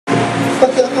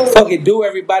Fuck it, do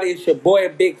everybody. It's your boy,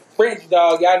 Big French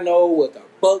Dog. Y'all know what the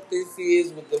fuck this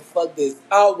is, what the fuck this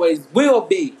always will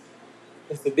be.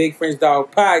 It's the Big French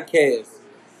Dog Podcast.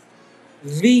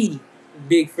 The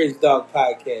Big French Dog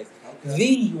Podcast.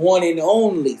 The one and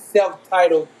only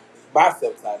self-titled, my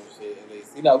self-titled shit at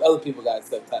least. You know, other people got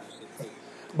self-titled shit too.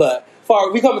 But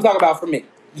we come to talk about for me.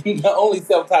 The only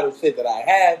self-titled shit that I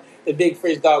have, the Big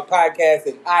French Dog Podcast,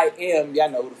 and I am,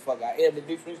 y'all know who the fuck I am, the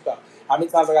Big French Dog. How many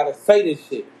times I gotta say this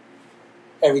shit?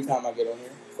 Every time I get on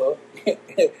here. So,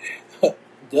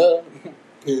 duh.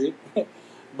 Period.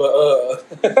 But,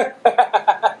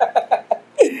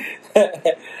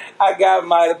 I got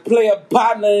my player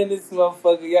partner in this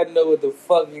motherfucker. Y'all know what the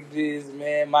fuck it is,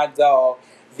 man. My dog,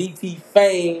 VT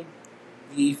Fame.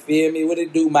 You feel me? What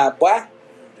it do, my boy?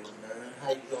 How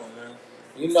you doing, man?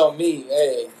 You know me,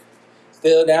 hey.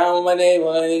 Still down with my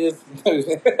niggas.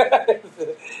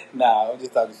 Nah, I'm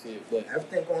just talking shit. But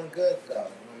everything going good, though. I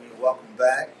mean, welcome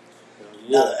back.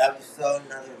 Yeah. Another episode,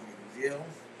 another review.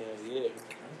 Hell yeah.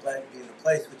 I'm glad to be in the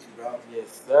place with you, bro.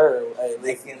 Yes, sir. Hey,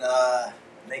 making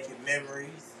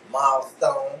memories,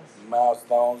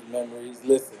 milestones, memories.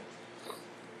 Listen,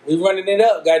 we running it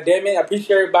up, goddammit. I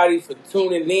appreciate everybody for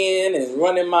tuning in and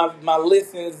running my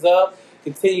listens up.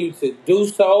 Continue to do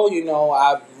so. You know,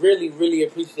 I really, really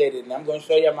appreciate it. And I'm going to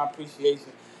show you my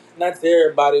appreciation. Not to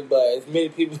everybody, but as many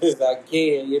people as I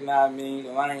can. You know what I mean?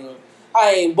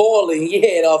 I ain't boiling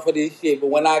yet off of this shit. But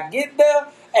when I get there,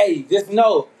 hey, just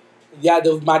know,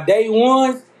 y'all, my day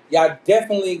ones, y'all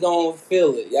definitely going to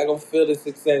feel it. Y'all going to feel the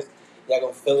success. Y'all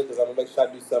going to feel it because I'm going to make sure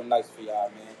I do something nice for y'all,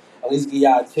 man. At least give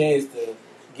y'all a chance to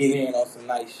get in on some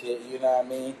nice shit. You know what I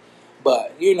mean?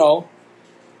 But, you know,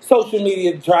 social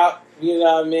media drop. You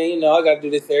know what I mean? You know, I got to do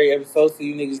this every episode so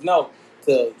you niggas know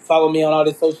to follow me on all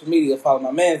this social media. Follow my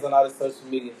mans on all this social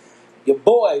media. Your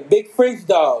boy, Big French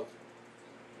Dog.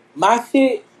 My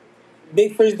shit,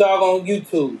 Big French Dog on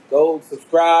YouTube. Go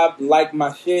subscribe, like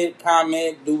my shit,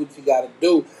 comment, do what you got to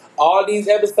do. All these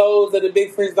episodes of the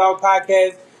Big French Dog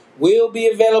Podcast will be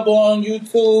available on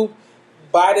YouTube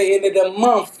by the end of the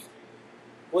month.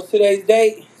 What's today's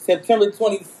date? September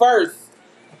 21st.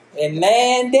 In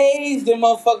 9 days, the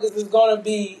motherfuckers is going to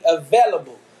be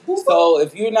available. So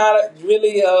if you're not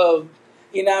really, you know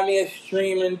what I mean, a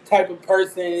streaming type of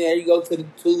person, there you go to the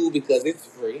tube because it's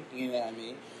free. You know what I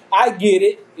mean? I get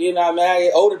it. You know what I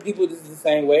mean? Older people, this is the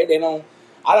same way. I don't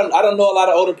know a lot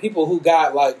of older people who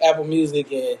got like Apple Music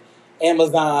and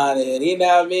Amazon and you know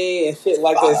what I mean and shit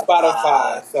like that,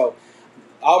 Spotify. So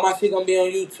all my shit gonna be on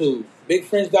YouTube. Big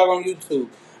French Dog on YouTube.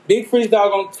 Big French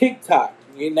Dog on TikTok.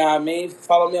 You know what I mean?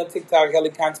 Follow me on TikTok. Hella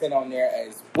content on there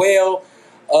as well.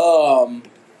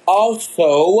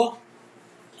 Also,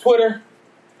 Twitter,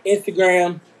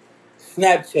 Instagram,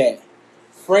 Snapchat.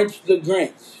 French the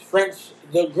Grinch. French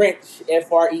the Grinch.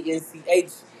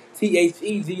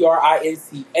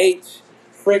 FrenchTheGrinch.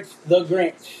 French the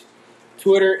Grinch.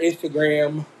 Twitter,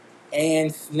 Instagram,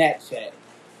 and Snapchat.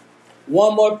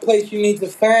 One more place you need to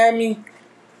find me.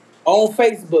 On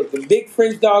Facebook, the Big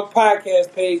French Dog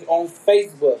Podcast page on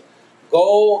Facebook.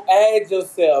 Go add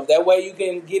yourself. That way you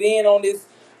can get in on this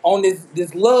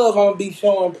love I'm gonna be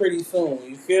showing pretty soon.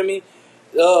 You feel me?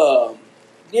 Yeah,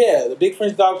 the Big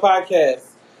French Dog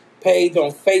Podcast page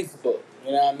on Facebook.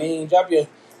 You know what I mean? Drop your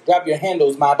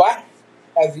handles, my boy.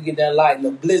 As you get that light in the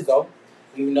blizzo.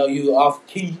 Even though you off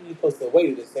key, you're supposed to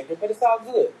wait a second, but it's all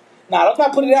good. Nah, don't try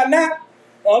to put it out now.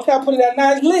 Don't try to put it out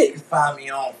now. It's lit. You can find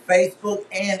me on Facebook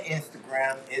and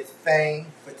Instagram. It's Fame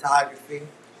Photography.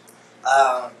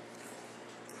 Hop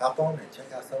on there.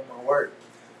 Check out some of my work.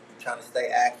 I'm trying to stay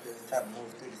active. Trying to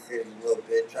move through the city a little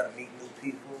bit. Trying to meet new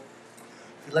people.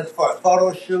 If you're looking for a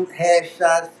photo shoot,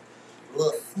 headshots, a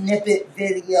little snippet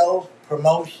video,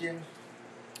 promotion.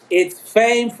 It's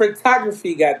Fame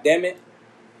Photography, goddammit.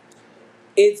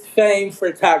 It's Fame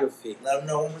Photography. Let them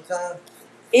know one more time.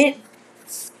 It's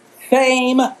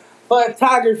Fame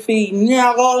Photography,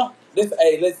 nigga.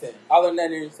 Listen. All of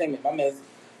that entertainment. My man's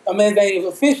ain't even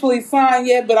officially signed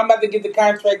yet, but I'm about to get the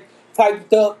contract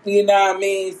typed up. You know what I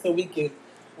mean? So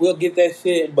we'll get that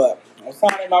shit. But I'm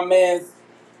signing my man's.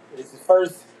 It's the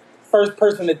first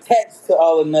person attached to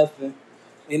All or Nothing.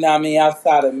 You know what I mean?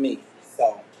 Outside of me.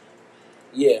 So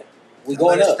yeah, we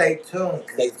going up. Stay tuned.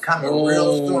 It's coming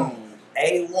real soon.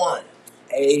 A1.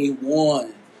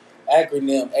 A1.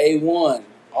 Acronym A1.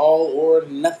 All or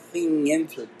Nothing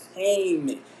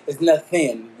Entertainment. It's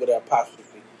nothing with an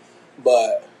apostrophe.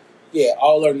 But, yeah,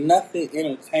 All or Nothing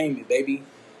Entertainment, baby.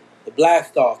 The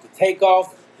blast off, the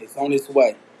takeoff, it's on its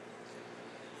way.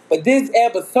 But this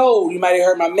episode, you might have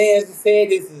heard my man say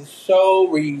this is show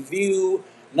review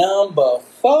number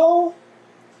 4.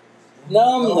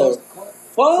 Number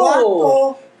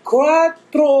Four.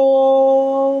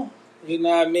 Quattro. You know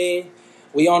what I mean?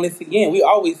 We on this again. We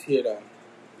always here though.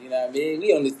 You know what I mean?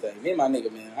 We on this thing. Me and my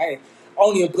nigga, man. I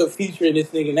don't even put feature in this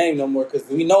nigga name no more because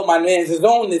we know my man's is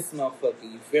on this motherfucker.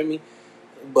 You feel me?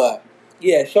 But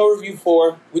yeah, show review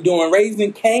 4. We're doing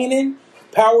Raising Kanan,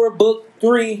 Power Book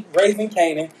 3, Raising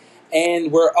Kanan,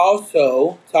 and we're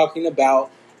also talking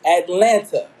about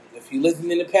Atlanta. If you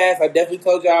listened in the past, I definitely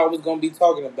told y'all I was gonna be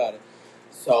talking about it.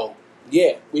 So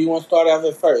yeah, we want to start off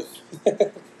at first.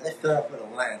 Let's start off with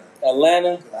Atlanta.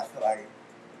 Atlanta. Because I feel like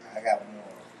I got more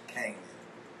Kane.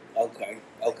 Okay.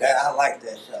 I like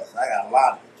that show, so I got a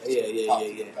lot of it.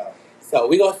 Yeah. So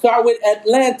we're going to start with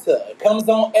Atlanta. It comes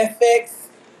on FX,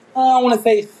 I want to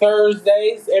say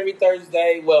Thursdays, every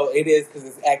Thursday. Well, it is because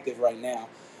it's active right now.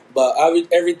 But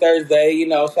every Thursday, you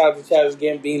know, shout out to Childish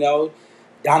Gambino,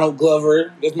 Donald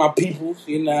Glover. That's my peoples,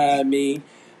 you know what I mean?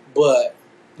 But,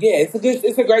 yeah, it's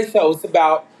a great show. It's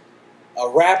about a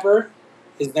rapper.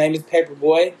 His name is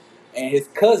Paperboy. And his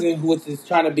cousin, which is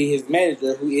trying to be his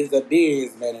manager, who ends up being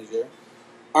his manager,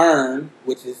 Earn,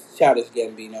 which is Childish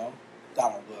Gambino,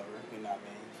 Donald Glover, you know what I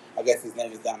mean? I guess his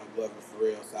name is Donald Glover for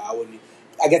real, so I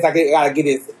guess I gotta get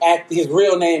his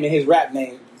real name and his rap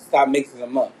name, stop mixing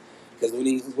them up. Because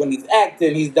when he's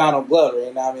acting, he's Donald Glover,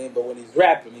 you know what I mean? But when he's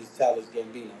rapping, he's Childish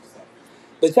Gambino, so.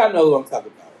 But y'all know who I'm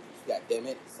talking about, god damn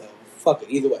it, so fuck it,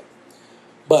 either way.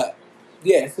 But,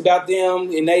 yeah, it's about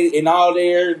them in all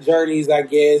their journeys, I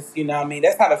guess, you know what I mean?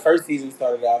 That's how the first season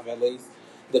started off, at least.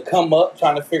 The come up,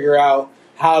 trying to figure out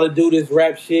how to do this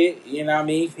rap shit, you know what I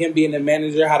mean? Him being the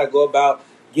manager, how to go about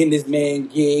getting this man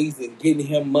gigs and getting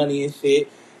him money and shit.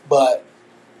 But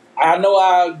I know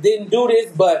I didn't do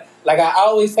this, but like I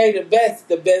always say, the best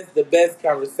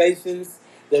conversations,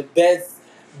 the best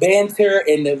banter,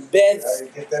 and the best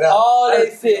all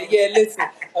that shit. Yeah, listen,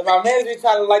 my man's been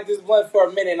trying to like this blunt for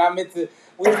a minute, and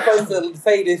we were supposed to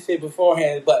say this shit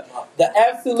beforehand, but the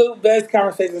absolute best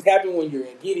conversations happen when you're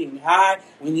getting high,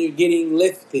 when you're getting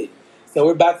lifted. So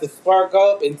we're about to spark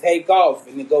up and take off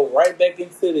and then go right back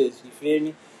into this. You feel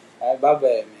me? All right, my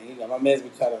bad, man. You know, my man's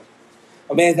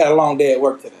had a long day at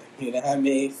work today. You know what I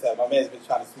mean? So my man's been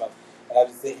trying to smoke. And I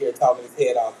just sit here talking his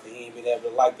head off, and he ain't been able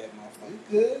to like that motherfucker. You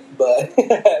good?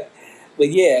 But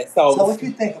yeah, so what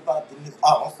you think about the new...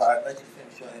 Oh, I'm sorry. Let you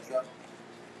finish your intro.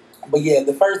 But yeah,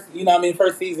 the first, you know what I mean,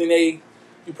 first season, you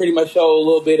pretty much show a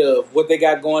little bit of what they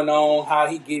got going on, how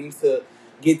he get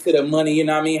to the money, you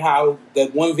know what I mean, how the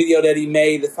one video that he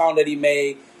made, the song that he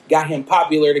made, got him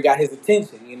popular, that got his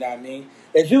attention, you know what I mean?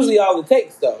 That's usually all it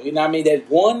takes, though, you know what I mean? That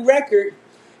one record,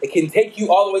 it can take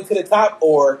you all the way to the top,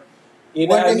 or, you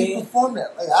know what I mean? When did he perform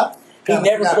that? He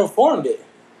never performed it.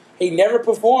 He never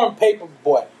performed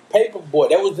Paperboy.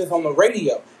 That was just on the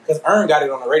radio, because Earn got it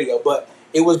on the radio, but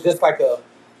it was just like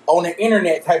on the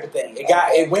internet type of thing.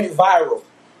 It went viral.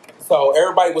 So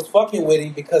everybody was fucking with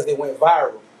him because it went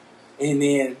viral. And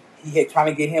then he had trying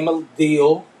to get him a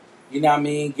deal, you know what I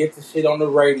mean, get the shit on the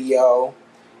radio.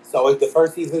 So the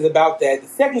first season is about that. The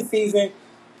second season,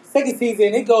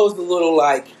 it goes a little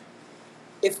like,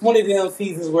 it's one of them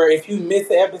seasons where if you miss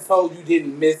an episode, you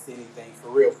didn't miss anything, for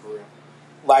real.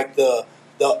 Like the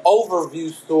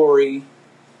overview story,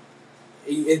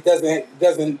 it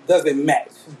doesn't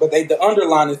match. But the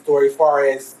underlying story, as far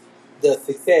as the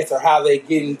success or how they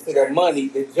get into the money,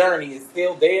 the journey is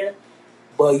still there.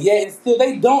 But yet, and still,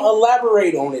 they don't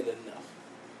elaborate on it enough.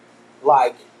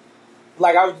 Like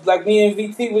me and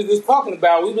VT was just talking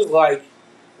about. We was like,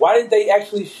 why didn't they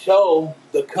actually show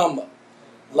the come up?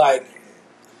 Like,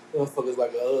 motherfuckers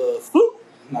like fluke.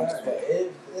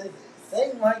 It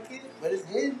seems like it, but it's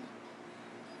hidden.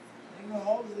 Ain't no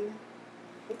holes in it.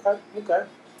 Okay.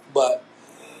 But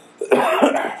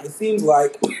it seems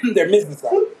like they're missing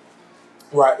something.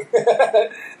 Right.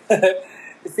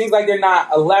 It seems like they're not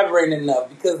elaborating enough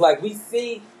because, like, we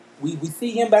see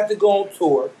him about to go on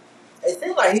tour. It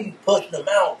seems like he be pushing them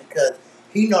out because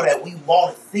he know that we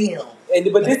want to see him.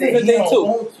 But this is the thing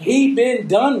too. He been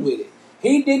done with it.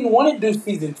 He didn't want to do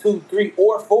season 2, 3,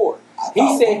 or 4.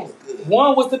 He said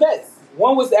one was the best.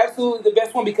 One was absolutely the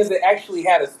best one because it actually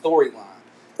had a storyline.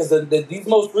 Because these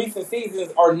most recent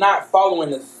seasons are not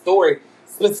following the story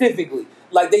specifically.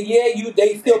 Like they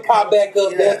still pop back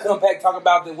up. They'll come back, talk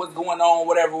about what's going on,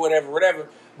 whatever.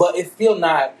 But it's still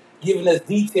not giving us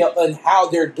detail on how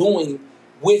they're doing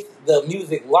with the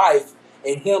music life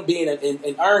and him being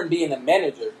and Earn being a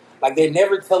manager. Like they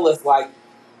never tell us like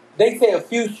they say a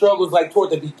few struggles like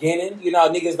toward the beginning. You know,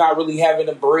 niggas not really having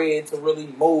the bread to really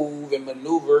move and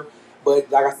maneuver.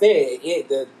 But like I said,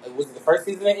 was it the first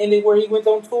season that ended where he went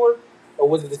on tour, or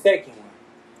was it the second one?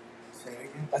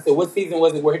 I said, what season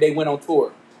was it where they went on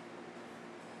tour?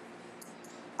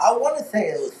 I want to say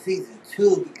it was season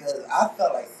 2 because I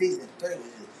felt like season 3 was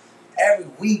just every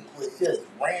week was just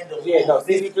random. Yeah, no,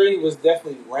 season 3 was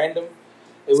definitely random.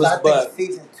 It was, I think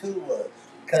season 2 was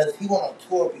because he went on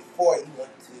tour before he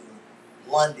went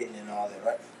to London and all that,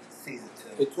 right? Season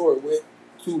 2. The tour went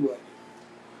to London.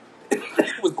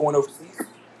 It was going overseas.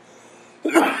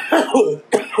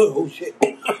 Oh shit!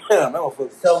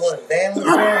 So when Van was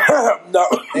there, no,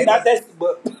 not that.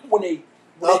 But when they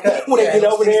get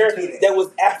over there, that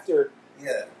was after.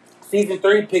 Yeah. Season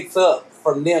 3 picks up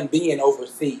from them being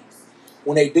overseas.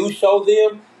 When they do show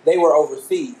them, they were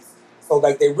overseas. So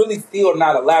like they really still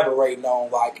not elaborating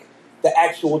on like the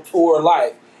actual tour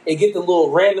life. They get the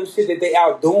little random shit that they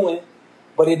out doing,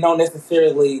 but it don't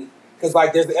necessarily because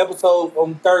like there's an episode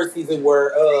on the 3rd season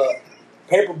where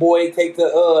Paperboy take the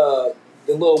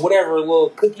little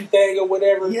cookie thing or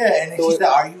whatever. Yeah, and then she said,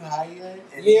 "Are you high yet?"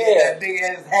 And yeah, that big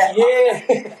ass hat.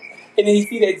 Yeah. And then you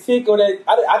see that chick on that.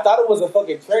 I thought it was a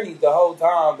fucking tranny the whole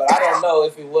time, but I don't know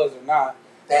if it was or not.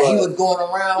 That he was going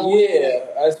around with. Yeah,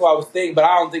 that's what I was thinking, but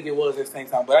I don't think it was at the same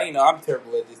time. But, I'm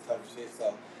terrible at this type of shit,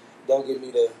 so don't get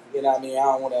me to, you know what I mean? I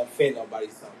don't want to offend nobody,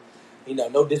 so,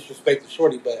 no disrespect to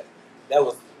Shorty, but that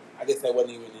was, I guess that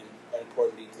wasn't even an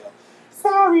important detail.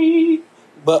 Sorry.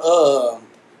 But,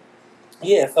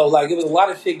 yeah, so, like, it was a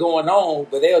lot of shit going on,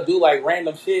 but they'll do, like,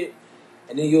 random shit.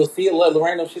 And then you'll see a lot of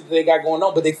random shit that they got going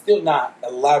on, but they still not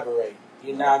elaborate.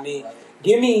 You know what I mean?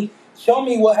 Right. Show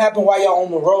me what happened while y'all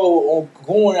on the road,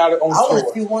 going out on tour. I want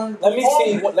to see one.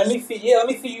 Let me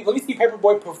see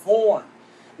Paperboy perform.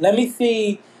 Let me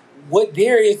see what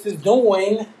Darius is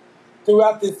doing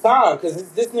throughout this time,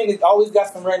 because this nigga always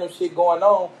got some random shit going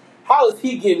on. How is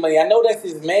he getting money? I know that's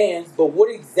his man's, but what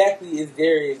exactly is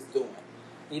Darius doing?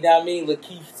 You know what I mean?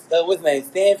 Lakeith, what's his name?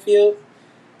 Stanfield.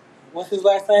 What's his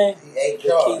last name?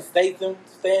 Lakeith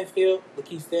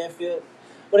Stanfield.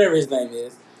 Whatever his name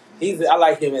is. I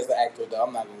like him as an actor, though.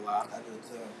 I'm not going to lie. I do,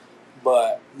 too.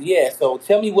 But, yeah, so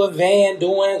tell me what Van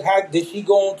doing. How did she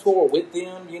go on tour with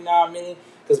them? You know what I mean?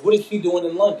 Because what is she doing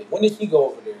in London? When did she go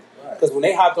over there? Because when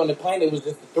they hopped on the plane, it was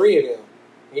just the 3 of them.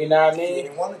 You know what I mean? She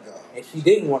didn't want to go. And she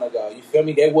didn't want to go. You feel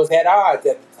me? They had odds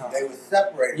at the time. They were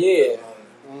separated. Yeah.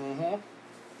 Mm-hmm.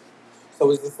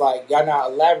 So it's just like, y'all not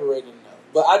elaborating.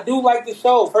 But I do like the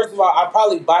show. First of all, I'm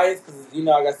probably biased because,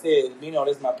 like I said,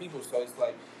 that's my people. So it's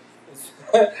like,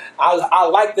 I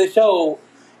like the show.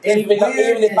 Even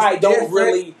if I don't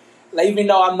really, like, even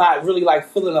though I'm not really like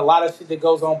feeling a lot of shit that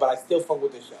goes on, but I still fuck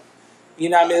with the show. You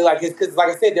know what I mean? Like, it's because, like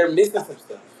I said, they're missing some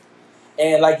stuff.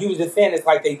 And like you was just saying, it's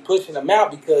like they pushing him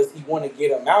out because he want to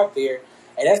get him out there.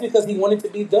 And that's because he wanted to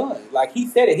be done. Like, he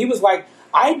said it. He was like,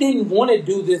 I didn't want to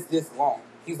do this long.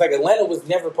 He's like, Atlanta was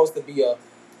never supposed to be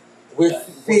we're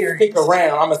stick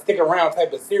around. I'm a stick around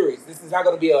type of series. This is not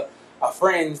going to be a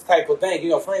Friends type of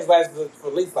thing. Friends lasted for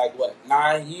at least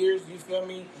 9 years. You feel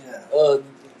me? Yeah.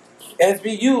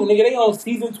 SVU, nigga, they on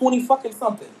season 20 fucking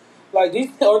something. Like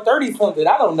these or 30 something.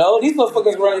 I don't know. These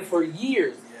motherfuckers running for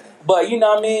years. Yeah. But you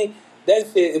know what I mean? That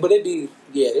shit. But they ain't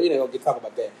gonna get talk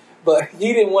about that. But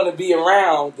he didn't want to be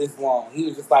around this long. He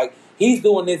was just like, he's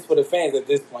doing this for the fans at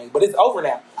this point. But it's over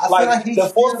now. I feel like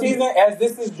the 4th season, as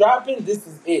this is dropping, this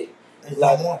is it.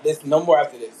 There's no more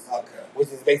after this. Okay. Which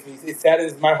is basically, it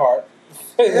saddens my heart.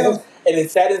 Yeah. And it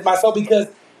saddens my soul because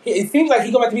it seems like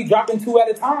he's going to be dropping 2 at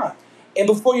a time. And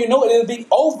before you know it, it'll be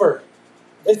over.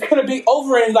 It's going to be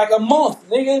over in like a month,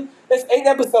 nigga. That's 8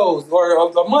 episodes or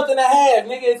a month and a half,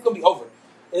 nigga. It's going to be over.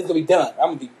 It's going to be done. I'm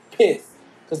going to be pissed.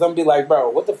 Because I'm going to be like, bro,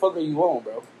 what the fuck are you on,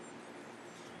 bro?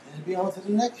 Just be on to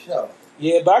the next show.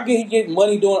 Yeah, but I get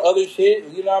money doing other shit.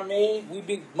 You know what I mean?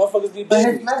 Motherfuckers be busy. But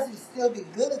his message still be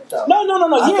good though. No.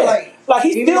 Yeah, like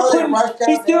he's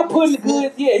still putting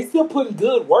good. Yeah, he's still putting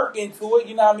good work into it.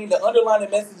 You know what I mean? The underlying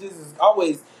messages is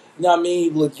always, you know what I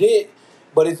mean, legit.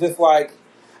 But it's just like,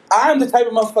 I'm the type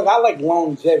of motherfucker, I like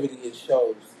longevity in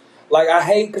shows. Like, I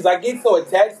hate, because I get so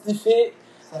attached to shit.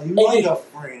 So you like your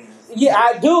friends. Yeah,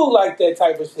 I do like that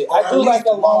type of shit. I do like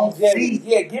a longevity.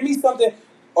 Yeah, give me something.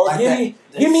 Or like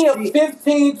give me a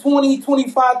 15, 20,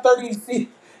 25, 30,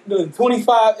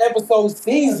 25 episode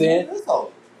season,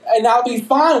 and I'll be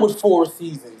fine with 4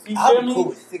 seasons. You feel me? Cool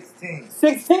with 16.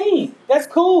 16. That's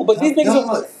cool. But these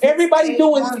niggas, everybody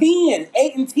doing 10,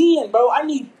 8 and 10, bro. I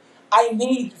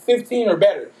need 15 or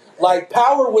better. Like,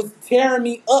 Power was tearing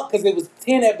me up because it was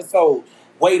 10 episodes.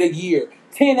 Wait a year.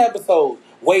 10 episodes.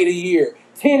 Wait a year.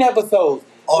 10 episodes.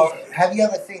 Or have you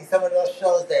ever seen some of those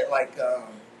shows that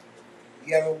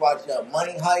you ever watch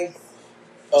Money Heist?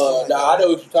 No, I know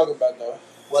what you're talking about though.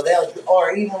 Well,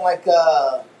 or even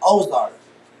Ozark.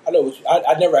 I know what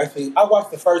I never actually. I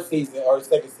watched the first season or the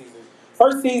second season.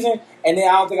 First season, and then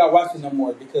I don't think I watched it no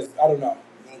more because I don't know.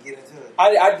 Me get into it.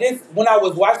 I just when I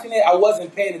was watching it, I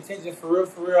wasn't paying attention for real,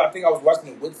 for real. I think I was watching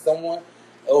it with someone.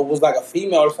 It was like a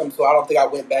female or something, so I don't think I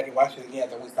went back and watched it again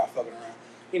after we stopped fucking around.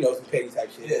 You know, some petty type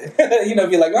shit. Yeah. You know,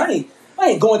 be like, I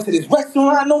ain't going to this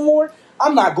restaurant no more.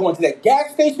 I'm not going to that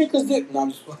gas station because no,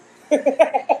 I'm just.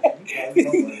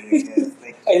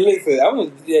 Hey, listen,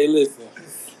 hey, listen.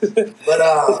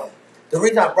 But the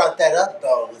reason I brought that up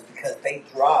though was because they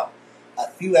dropped a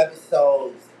few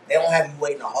episodes. They don't have you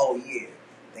waiting a whole year.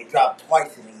 They drop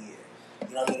twice in a year.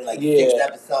 You know what I mean? Like 6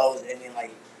 episodes and then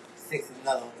like 6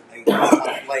 another like 1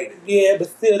 month later. Yeah, but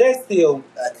still, that's still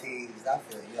a tease. I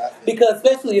feel you. Because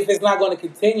especially if it's not going to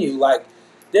continue, like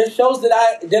there's shows that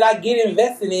I get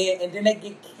invested in and then they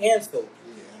get canceled.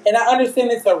 Yeah. And I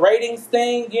understand it's a ratings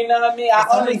thing. You know what I mean? I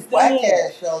understand.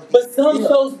 Shows but some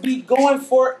shows be going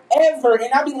forever,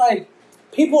 and I be like,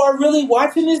 people are really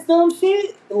watching this dumb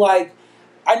shit. Like,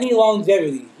 I need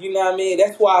longevity. You know what I mean?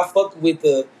 That's why I fuck with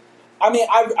the. I mean,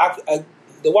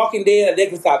 The Walking Dead. They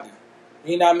can stop now.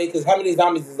 You know what I mean? Because how many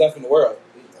zombies is left in the world?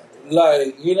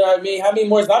 Like, you know what I mean? How many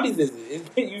more zombies is it?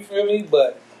 You feel me?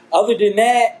 But other than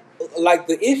that, like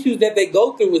the issues that they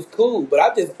go through is cool. But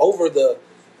I just over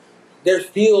there's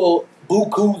still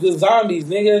bukus of zombies,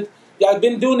 nigga. Y'all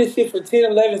been doing this shit for 10,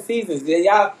 11 seasons. And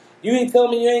you ain't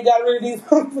telling me you ain't got rid of these.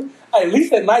 At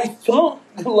least a nice chunk.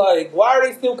 Like, why are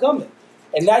they still coming?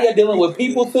 And now you're dealing with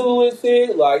people too and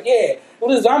shit. Like, yeah,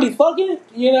 well, the zombies fucking.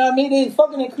 You know what I mean? They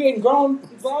fucking and creating grown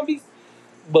zombies.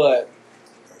 But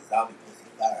zombie pussy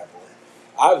fire, boy.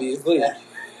 Obviously.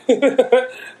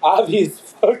 Obvious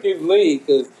fucking league,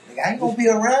 because I ain't gonna be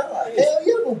around. Like, hell,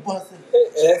 you gonna bust it.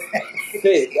 That's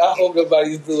sick. I hope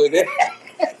nobody's doing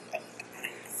that.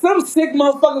 Some sick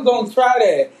motherfucker gonna try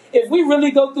that. If we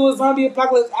really go through a zombie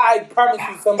apocalypse, I promise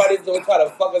you somebody's gonna try to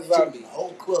fuck a zombie.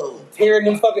 Whole club. Tearing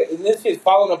them fucking, and this shit's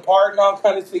falling apart and all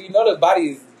kind of shit. You know the body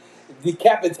is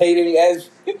decapitating as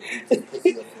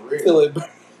till it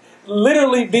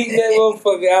literally beating that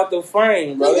motherfucker out the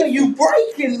frame, bro. Nigga, you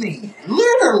breaking me.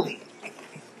 Literally.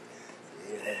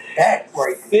 Back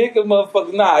breaking. Sick of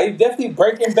motherfucker. Nah, he's definitely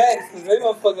breaking backs because that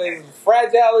motherfucker is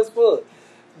fragile as fuck.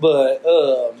 But,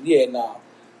 yeah, nah.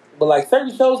 But, like,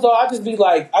 certain shows, though, I just be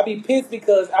like, I be pissed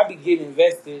because I be getting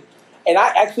invested. And I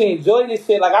actually enjoy this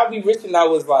shit. Like, I be rich and I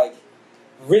was, like,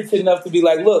 rich enough to be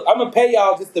like, look, I'm going to pay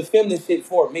y'all just to film this shit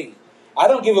for me. I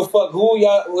don't give a fuck who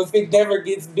y'all, if it never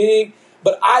gets big.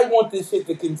 But I want this shit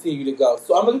to continue to go.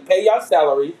 So I'm going to pay y'all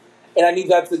salary. And I need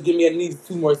y'all to give me at least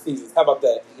 2 more seasons. How about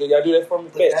that? Can y'all do that for me?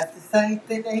 But that's the same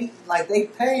thing. They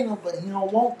paying him, but he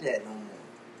don't want that no more.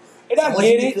 And I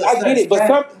get it.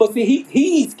 But see,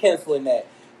 he's canceling that.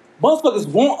 Motherfuckers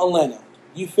want Atlanta.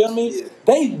 You feel me? Yeah.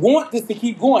 They want this to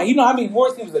keep going. You know how many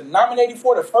awards he was nominated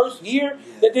for the first year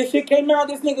that this shit came out?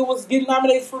 This nigga was getting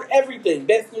nominated for everything.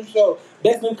 Best new show,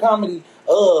 best new comedy,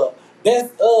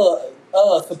 best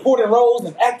supporting roles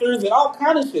and actors and all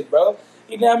kind of shit, bro.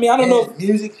 You know what I mean? I don't know.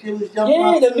 Music shit was jumping.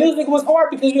 Yeah, the music was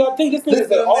hard because you gotta think this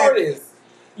nigga's an artist.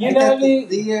 You know what I mean?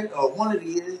 The year or one of the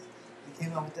years he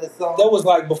came out with that song. That was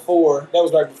like before. That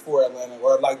was right before Atlanta,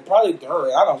 or like probably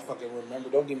during. I don't fucking remember.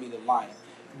 Don't give me the line.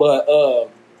 But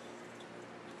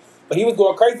he was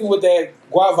going crazy with that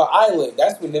Guava Island.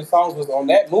 That's when them songs was on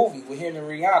that movie with him and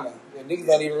Rihanna. And niggas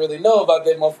don't even really know about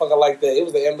that motherfucker like that. It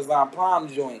was an Amazon Prime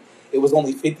joint. It was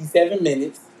only 57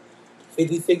 minutes.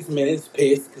 56 minutes,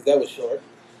 pissed, because that was short.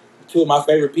 2 of my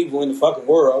favorite people in the fucking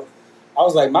world. I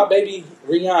was like, my baby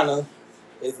Rihanna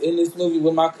is in this movie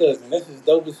with my cousin. That's just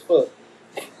dope as fuck.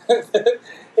 It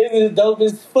is dope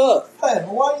as fuck. Hey,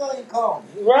 why y'all ain't calling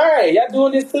me? Right, y'all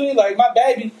doing this to me? Like, my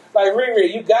baby, like,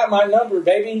 Riri, you got my number,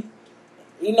 baby.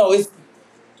 You know, it's...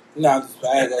 No, I'm just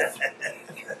bad.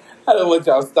 I don't want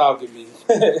y'all stalking me.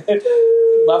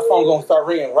 My phone gonna start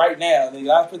ringing right now.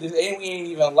 Nigga. I put this, and we ain't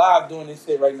even live doing this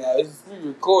shit right now. It's just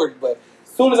re-recorded, but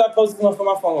as soon as I post this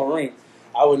motherfucker, my phone gonna ring.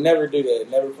 I would never do that.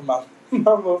 Never put my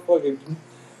motherfucking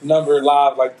number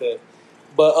live like that.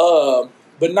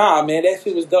 But nah, man, that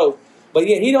shit was dope. But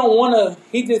yeah, he don't wanna.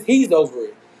 He's over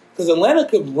it because Atlanta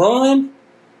could run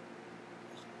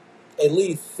at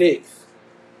least 6,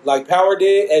 like Power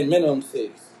did, at minimum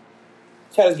 6.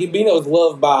 Childish Gambino is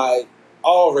loved by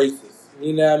all races.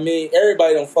 You know what I mean?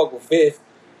 Everybody don't fuck with Fifth,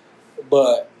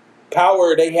 but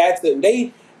Power, they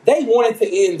wanted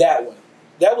to end that one.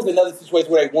 That was another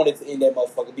situation where they wanted to end that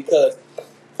motherfucker because,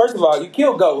 first of all, you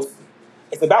kill Ghost.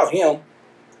 It's about him.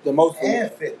 The most.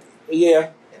 And 50.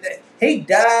 Yeah. He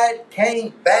died,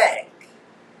 came back,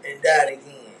 and died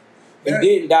again. He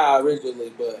didn't die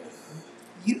originally, but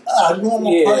a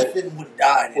normal person would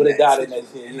die. Would have died in that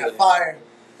shit. In the fire.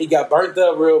 He got burnt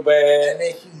up real bad. And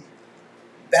then she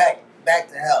back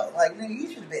to hell. Like, nigga, you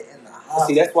should have been in the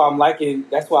See, that's why I'm liking.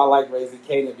 That's why I like Raising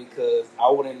Kanan because I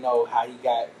want to know how he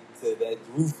got to that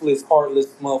ruthless, heartless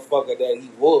motherfucker that he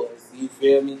was. You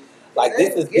feel me? Like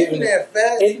this is getting there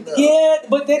fast enough. Yeah,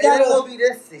 but they gotta. It's gonna be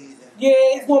this season. Yeah,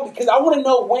 it's gonna be because I want to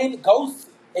know when Ghost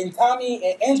and Tommy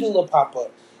and Angela pop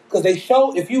up because they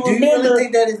show. If you remember, do you really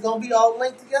think that it's gonna be all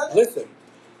linked together? Listen,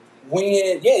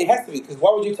 it has to be because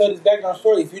why would you tell this background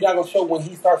story if you're not gonna show when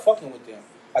he start fucking with them?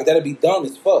 Like that'd be dumb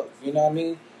as fuck. You know what I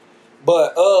mean?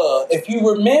 But if you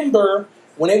remember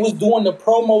when they was doing the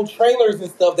promo trailers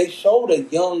and stuff, they showed a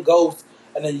young Ghost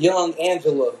and a young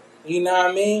Angela. You know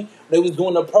what I mean? They was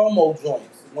doing the promo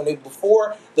joints when they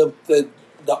before the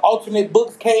alternate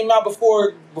books came out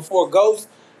before Ghost,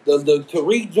 the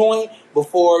Tariq joint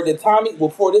before the Tommy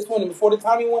before this one and before the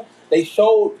Tommy one. They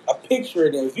showed a picture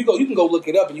of them. If you go, you can go look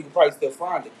it up and you can probably still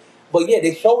find it. But yeah,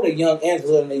 they showed a young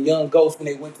Angela and a young Ghost when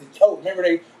they went to Choke. Remember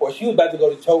she was about to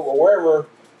go to Choke or wherever.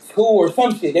 School or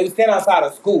some shit. They was standing outside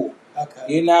of school. Okay.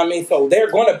 You know what I mean? So they're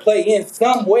going to play in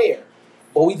somewhere.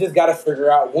 But we just got to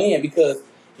figure out when because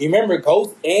you remember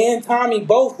Ghost and Tommy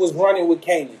both was running with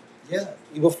Kanan. Yeah.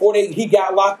 Before he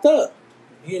got locked up.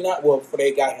 Before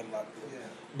they got him locked up.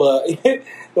 Yeah.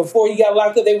 But before he got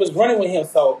locked up, they was running with him.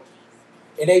 So,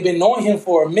 and they've been knowing him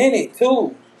for a minute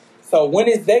too. So when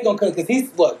is they going to come? Because he's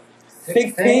what?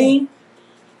 16?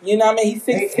 You know what I mean? He's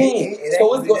 16.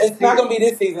 So it's not going to be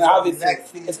this season, obviously.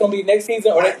 It's going to be next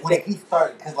season. Or when he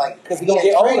started, because he's going to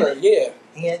get older, yeah.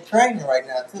 He in training right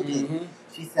now, too. Mm-hmm.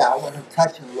 She said, I want him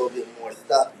touching a little bit more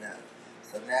stuff now.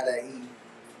 So now that he,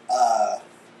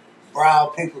 brown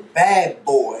paper bad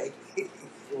boy,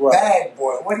 right. Bad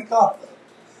boy, what do you call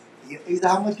him? He's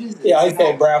how much is it? Yeah, he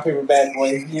said brown paper bad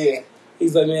boy, yeah.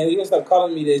 He's like, man, you gonna stop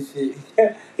calling me that shit.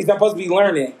 He's not supposed to be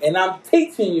learning, and I'm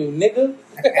teaching you, nigga.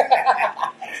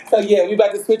 So yeah, we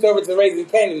about to switch over to Raising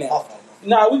Kanan now.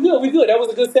 Nah, we good. That was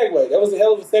a good segue. That was a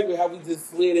hell of a segue how we just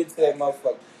slid into that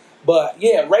motherfucker. But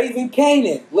yeah, Raising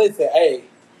Kanan. Listen, hey,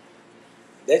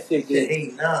 that shit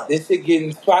getting this shit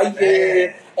getting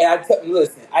fire. And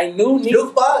listen, I knew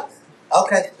Jukebox.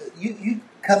 Okay, you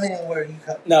come in where you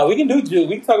come. No, we can do Juke.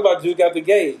 We can talk about Juke after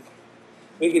Gage.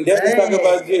 We can definitely talk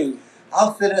about Juke.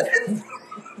 I'll sit there.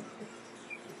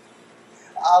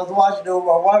 I was watching it with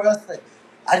my wife.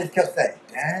 I just kept saying,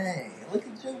 dang, look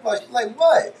at Jukebox. She's like,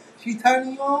 what? She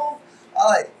turning you on?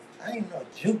 I didn't know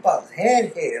Jukebox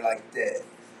had hair like that.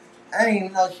 I didn't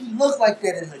even know she looked like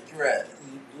that in the dress.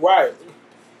 Right.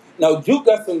 No, Juke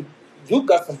got some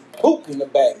poop in the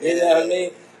back. You know what I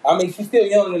mean? I mean, she's still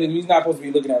younger than him. He's not supposed to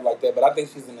be looking at her like that, but I think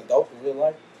she's an adult in real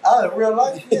life. Oh, in real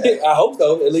life? Yeah. I hope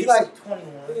so, at least. She's like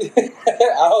 21.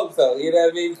 I hope so. You know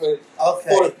what I mean?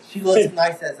 She looks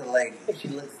nice as a lady. She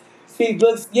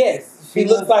looks, yes. She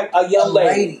looks like a young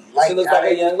lady. She looks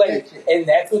like a young lady. Picture. And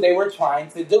that's what they were trying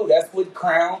to do. That's what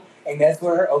Crown and that's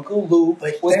what her Uncle Lou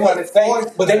was trying to say.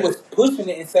 But they was pushing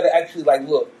it instead of actually like,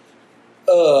 look,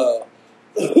 you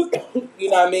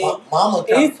know what I mean? Mama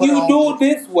if you do it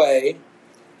this way,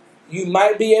 you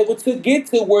might be able to get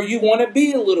to where you want to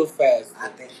be a little faster. I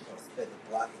think she's going to spin the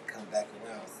block and come back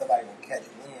around. Somebody going to catch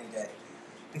wind at it.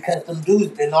 Because them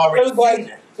dudes been already seen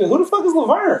it. So who the fuck is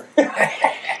Laverne?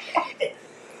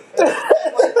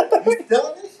 You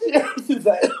telling this shit? She was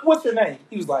like, what's your name?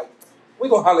 He was like, we're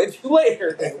going to holler at you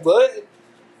later. But,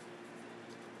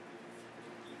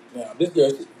 yeah, this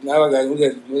girl, now we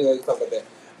got to talk about that.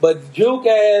 But Juke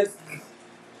ass,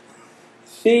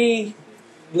 they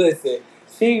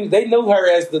knew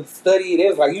her as the study. They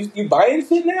was like, you buying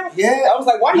shit now? Yeah. I was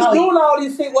like, why are you doing all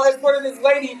this shit while it's part of this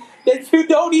lady that you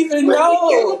don't even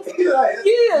know?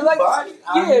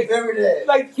 I remember that.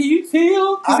 Like, can you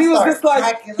chill? Because he was just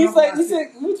like, he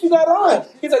said, what you got on?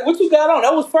 He's like, what you got on?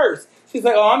 That was first. She's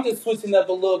like, oh, I'm just switching up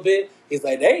a little bit. He's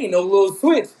like, there ain't no little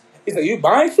switch. He's like, you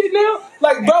buying shit now?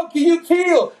 Like, bro, can you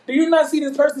chill? Do you not see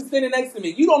this person standing next to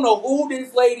me? You don't know who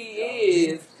this lady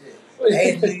is.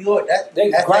 Hey, New York,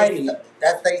 that's grimy.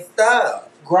 That's their style.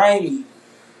 Grimy.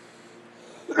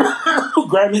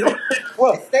 Grimy.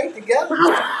 Well, they stay together.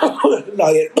 No,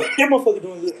 yeah. That motherfucker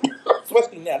doing good.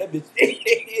 Especially now, that bitch.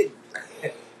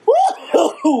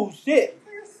 Woo! Shit.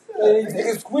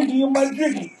 It's squeaky in my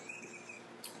drinky.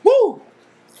 Woo!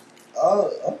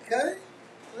 Oh, okay.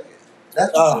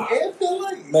 That's what your hair feel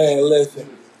like? Man,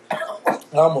 listen. I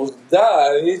almost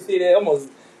died. You see that? I almost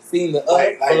seen the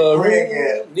ring.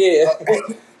 Yeah.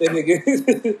 That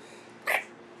nigga.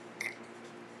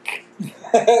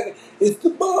 It's the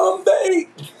Bombay.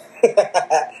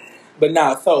 But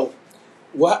nah, so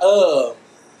what?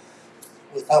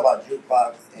 We talk about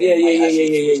jukebox.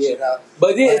 Yeah.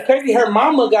 But then it's crazy. Her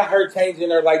mama got her changing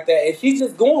her like that, and she's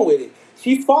just going with it.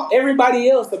 She fought everybody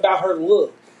else about her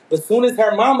look. But as soon as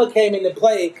her mama came into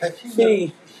play, Cause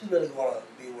she really want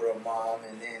to be with her mom,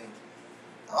 and then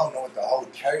I don't know what the whole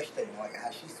church thing, like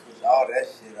how she switched all that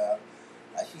shit up.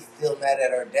 Like she's still mad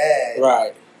at her dad,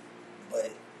 right?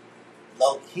 But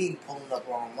low key pulling up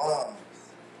on her mom's.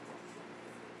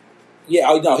 Yeah,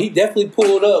 oh no, he definitely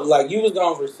pulled up. Like you was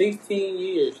gone for 16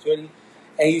 years, Shorty,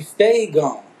 and you stayed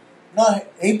gone. No,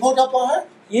 he pulled up on her.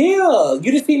 Yeah,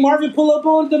 you didn't see Marvin pull up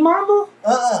on the mama?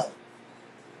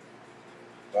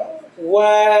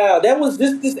 Wow, that was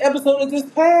this episode that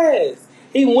just passed.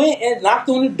 He went and knocked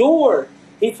on the door.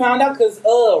 He found out because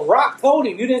Rock told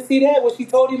him. You didn't see that? What she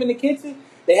told him in the kitchen?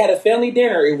 They had a family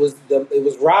dinner. It was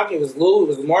Rock, it was Lou, it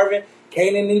was Marvin,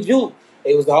 Kanan, and Juke.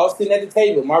 They was all sitting at the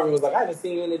table. Marvin was like, I haven't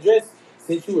seen you in the dress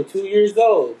since you were 2 years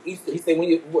old. Easter, he said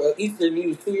Easter when you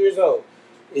was 2 years old.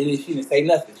 And then she didn't say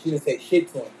nothing. She didn't say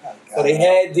shit to him. Oh, so they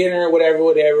had dinner,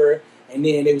 whatever, and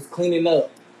then they was cleaning up.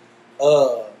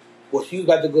 Well, she was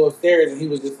about to go upstairs, and he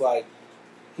was like,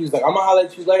 I'm gonna holler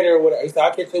at you later, or whatever. He said,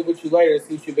 I'll catch up with you later and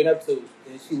see what you've been up to.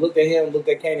 And she looked at him, looked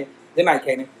at Kanan, good night,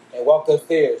 Kanan, and walked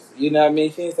upstairs. You know what I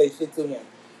mean? She didn't say shit to him.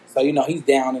 So, he's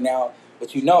down and out.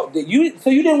 But you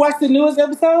didn't watch the newest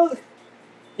episode?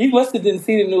 You must have didn't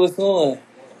see the newest one.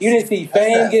 You didn't see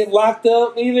Fame get locked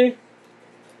up either?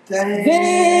 Damn!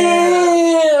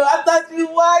 I thought you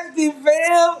watched it, fam.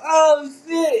 Oh,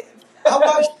 shit. I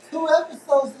watched 2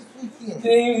 episodes this weekend.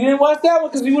 You didn't watch that one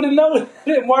because you would have known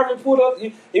that Marvin pulled up.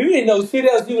 If you didn't know shit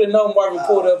else, you would have known Marvin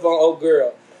pulled up on old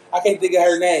girl. I can't think of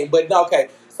her name, but no, okay.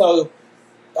 So,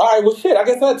 all right, well, shit. I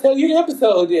guess I'll tell you the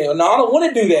episode then. No, I don't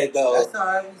want to do that though. That's all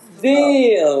right.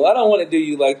 Damn, I don't want to do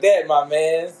you like that, my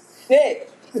man. Shit.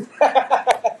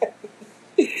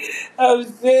 Oh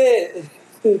shit.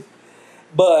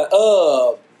 But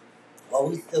well,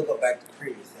 we still go back to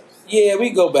previous episodes. Yeah, we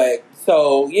go back.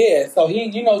 So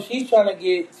she's trying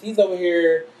to she's over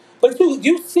here. But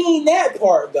you seen that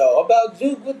part though about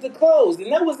Juke with the clothes,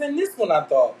 and that was in this one. I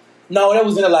thought. No, that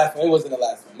was in the last one. It wasn't the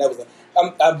last one. That was.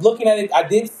 I'm looking at it. I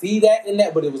did see that in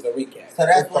that, but it was a recap. So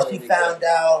that's when she found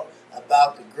out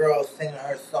about the girl singing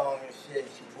her song and shit.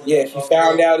 She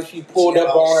found out that she pulled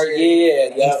up on her. Yeah,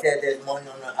 and he said there's money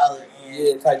on the other end.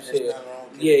 Yeah, type shit.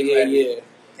 Yeah.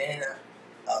 Then,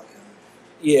 okay.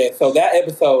 Yeah, so that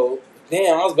episode,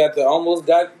 damn, I was about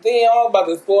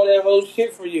to spoil that whole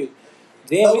shit for you.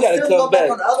 Damn, but we gotta come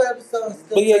back on the other episodes.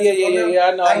 But yeah,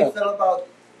 I know. How you feel about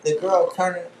the girl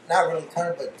not really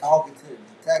turning, but talking to the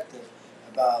detective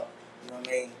about, you know what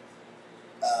I mean,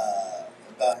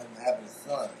 about him having a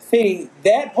son. See,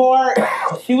 that part,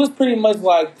 she was pretty much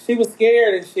like, she was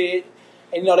scared and shit.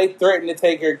 And, they threatened to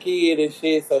take her kid and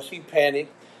shit, so she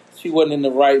panicked. She wasn't in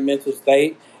the right mental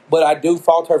state. But I do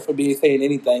fault her for saying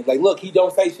anything. Like, look, he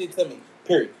don't say shit to me.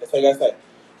 Period. That's what you gotta say.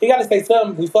 He gotta say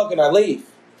something, we fucking or leave.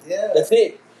 Yeah. That's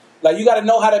it. Like, you gotta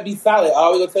know how to be solid.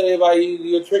 Oh, we gonna tell everybody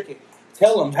you're tricking.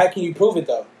 Tell them, how can you prove it,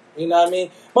 though? You know what I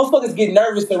mean? Most fuckers get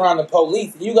nervous around the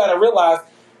police. And you gotta realize,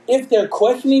 if they're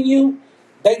questioning you,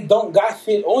 they don't got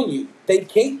shit on you. They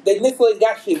necessarily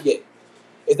got shit yet.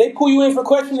 If they pull you in for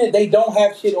questioning, they don't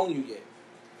have shit on you yet.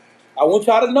 I want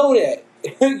y'all to know that.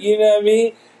 You know what I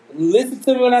mean? Listen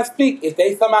to me when I speak. If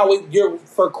they somehow you're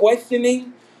for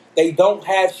questioning, they don't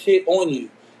have shit on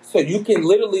you. So you can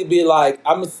literally be like,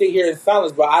 I'm going to sit here in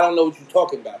silence, but I don't know what you're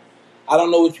talking about. I don't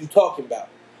know what you're talking about.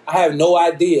 I have no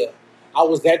idea. I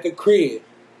was at the crib.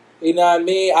 You know what I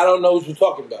mean? I don't know what you're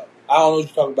talking about. I don't know what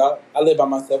you're talking about. I live by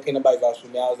myself. Can't nobody vouch for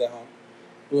me. I was at home.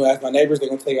 You ask my neighbors, they're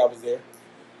going to tell you I was there.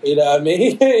 You know what I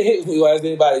mean? You ask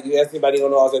anybody who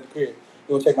don't know I was at the crib.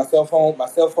 You want to check my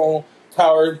cell phone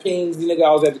tower pings, nigga,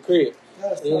 I was at the crib.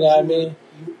 You know what I mean?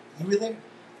 You were there?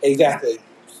 Exactly.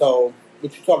 So,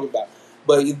 what you talking about?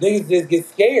 But niggas just get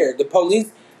scared. The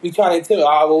police be trying to tell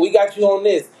you, we got you on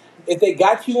this. If they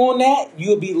got you on that,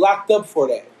 you'll be locked up for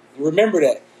that. Remember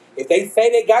that. If they say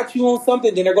they got you on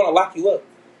something, then they're going to lock you up.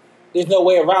 There's no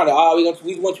way around it.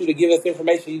 We want you to give us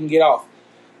information you can get off.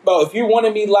 Bro, if you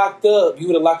wanted me locked up, you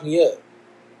would have locked me up.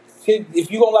 If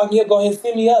you going to lock me up, go ahead and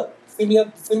send me up. Send me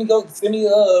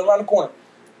around the corner.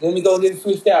 Let me go get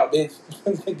switched out, bitch.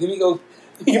 Let me go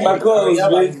get my clothes,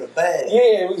 bitch.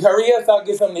 Yeah, hurry up so I can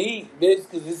get something to eat, bitch,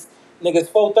 because this nigga's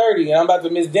 4:30 and I'm about to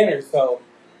miss dinner, so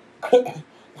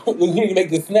we need to make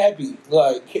this snappy.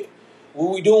 Like,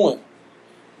 what we doing?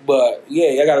 But,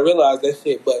 yeah, I got to realize that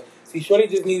shit. But, see, Shorty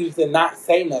just needed to not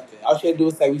say nothing. All she had to do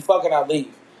was say, we fucking, I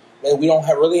leave. Like, we don't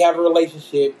really have a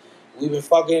relationship. We've been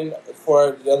fucking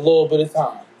for a little bit of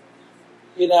time.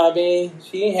 You know what I mean?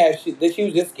 She didn't have shit. She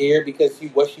was just scared because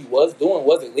what she was doing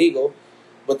wasn't legal.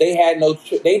 But they had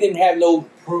they didn't have no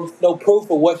proof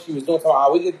of what she was doing.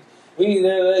 So,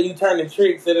 you turning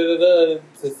tricks to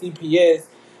CPS.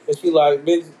 And she like,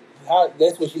 bitch,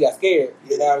 That's when she got scared.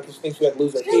 You know, because she thinks she had to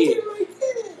lose her kid.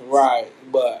 Right,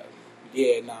 but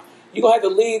yeah, nah. You gonna have to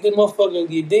leave the motherfucker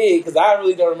you did, because I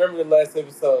really don't remember the last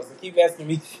episode. So keep asking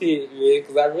me shit, man,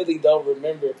 because I really don't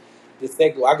remember the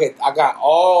second one. I got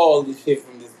all the shit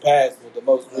from this past one, the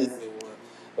most recent one,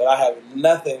 but I have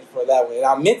nothing for that one. And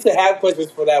I meant to have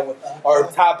questions for that one, or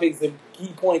topics and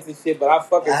key points and shit, but I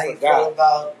fucking How you forgot.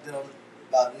 feel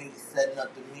about Nick setting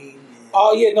up the meeting?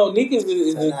 Oh yeah, no, Nick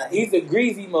he's a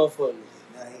greasy motherfucker.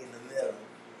 Now he in the middle.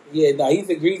 Yeah, no, he's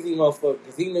a greasy motherfucker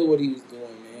because he knew what he was doing,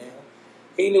 man.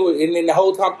 He knew it, and then the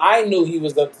whole time I knew he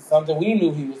was up to something. We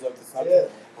knew he was up to something. Yeah.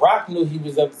 Rock knew he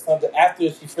was up to something after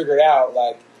she figured out,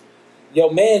 like, yo,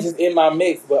 man's just in my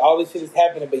mix, but all this shit is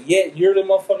happening, but yet you're the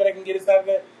motherfucker that can get us out of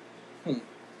that? Yeah.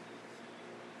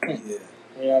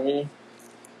 You know what I mean?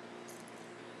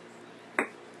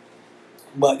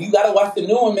 But you gotta watch the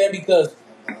new one, man, because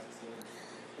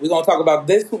we're gonna talk about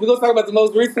this. We're gonna talk about the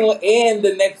most recent one and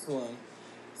the next one.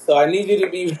 So I need you to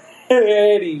be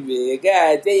ready, man.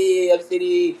 God damn,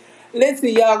 city. Listen,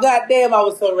 y'all. God damn, I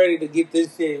was so ready to get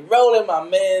this shit rolling, my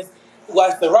man.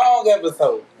 Watched the wrong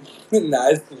episode. Nah,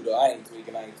 it's cool though. I ain't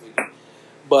tweaking.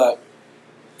 But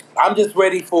I'm just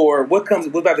ready for what comes.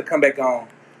 What's about to come back on?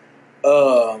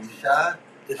 Shot?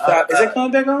 The shot. Is it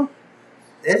coming back on?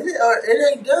 Is it? Or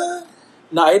it ain't done?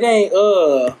 No, it ain't.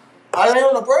 Are they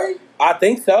on a break? I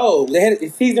think so. They had a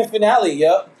season finale,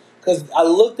 yep. Because I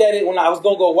looked at it when I was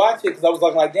going to go watch it, because I was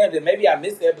like, damn, maybe I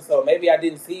missed the episode. Maybe I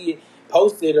didn't see it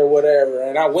posted or whatever.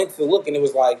 And I went to look, and it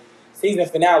was like, season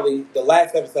finale, the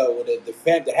last episode with the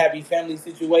happy family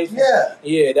situation. Yeah.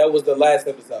 Yeah, that was the last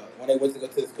episode when they went to go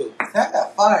to the school. I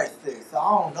got Fire Stick, so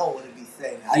I don't know what it be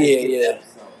saying. I just get the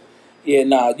episode. Yeah,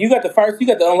 nah. You got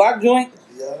the unlocked joint?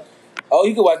 Yeah. Oh,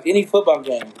 you can watch any football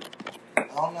game. I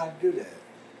don't know how to do that.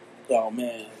 Oh,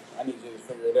 man. I need you to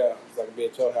figure it out, so I can be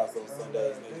at your house on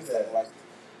Sundays.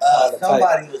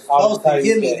 Somebody was supposed to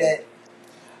give me that.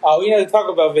 Oh, we need to talk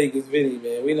about Vegas Vinny,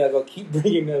 man. We're not going to keep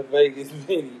bringing up Vegas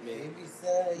Vinny, man. He be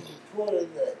saying you put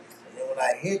it there. And then when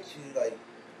I hit you, like,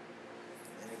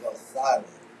 and it goes silent.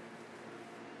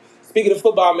 Speaking of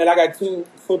football, man, I got 2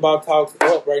 football talks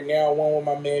up right now. One with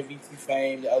my man VT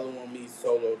Fame, the other one me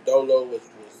solo dolo, which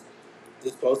was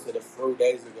just posted a few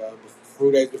days ago. A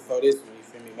few days before this one, you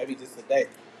feel me? Maybe just a day.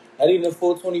 Not even a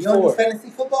full 24. You don't do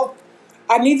fantasy football?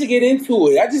 I need to get into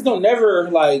it. I just don't never,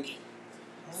 like,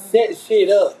 set shit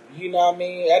up. You know what I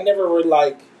mean? I never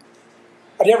really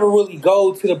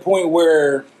go to the point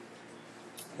where...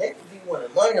 They could be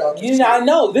winning money on this. You know, I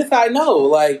know. This I know.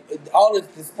 Like, all the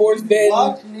sports betting.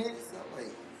 Watching it, so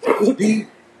like, do you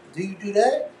do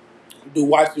that? Do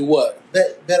watching what?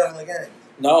 Bet on the game.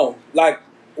 No. Like,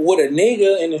 with a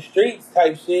nigga in the streets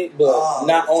type shit, but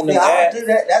not on the app. I don't do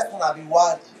that. That's when I be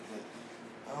watching.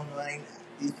 But I don't know,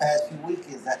 these past few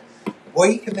weekends,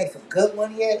 where you can make some good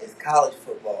money at is college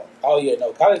football. Oh, yeah,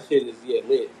 no. College shit is,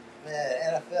 lit. Man,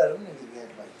 NFL, them niggas get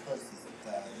like pussy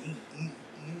sometimes.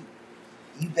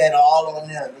 You bet all on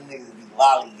them niggas be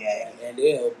lollygagging. And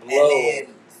then blow. And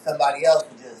then somebody else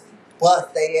will just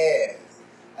bust their ass.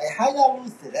 Like, how y'all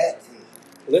lose to that team?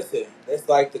 Listen, that's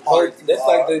like the Colts. That's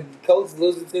like the Colts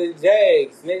losing to the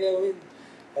Jags, nigga.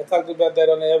 I talked about that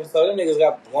on the episode. Them niggas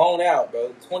got blown out,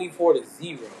 bro.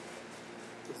 24-0.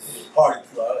 Party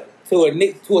too hard.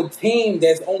 To a team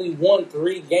that's only won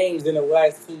 3 games in the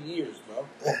last 2 years, bro.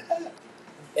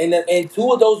 and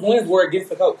 2 of those wins were against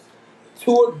the Colts.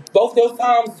 Both those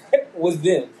times was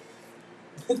them.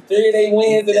 3 of their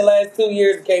wins in the last 2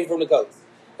 years came from the Colts.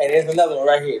 And there's another one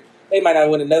right here. They might not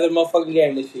win another motherfucking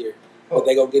game this year. But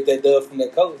they gonna get that dub from the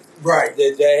Colts. Right.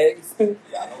 The Jags. Y'all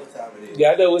know what time it is.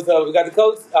 Y'all know what's up. We got the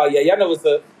Colts. Oh, yeah, y'all know what's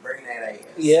up. Bring that ass.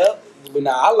 Yep. But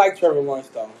nah, I like Trevor Lawrence,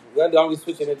 though. I'm just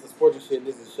switching into sports and shit.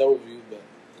 This is a show review, but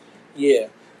yeah.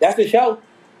 That's the show.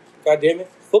 God damn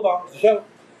it. Football. It's a show.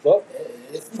 Fuck.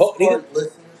 It's sport,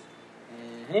 listeners.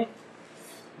 Mm-hmm.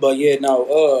 But yeah,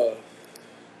 no,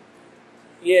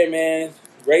 yeah, man.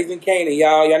 Raising Kanan,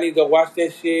 y'all. Y'all need to go watch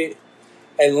that shit.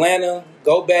 Atlanta,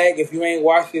 go back. If you ain't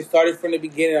watched it, start it from the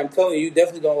beginning. I'm telling you,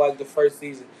 definitely don't like the first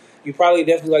season. You probably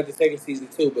definitely like the second season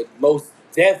too, but most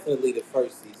definitely the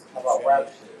first season. How about rap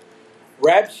shit?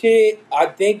 Rap shit, I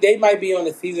think they might be on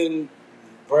the season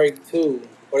break too.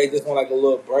 Or they just want like a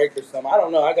little break or something. I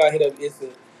don't know. I got to hit up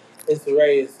Issa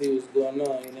Rae and see what's going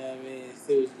on. You know what I mean?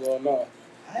 See what's going on.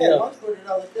 I had lunch with her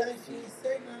the other day. She didn't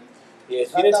say nothing. Yeah,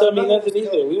 she didn't tell me nothing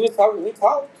either. We talked,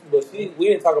 but we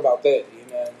didn't talk about that. You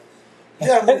know what I mean? You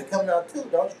got a movie coming out too,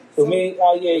 don't you? For me?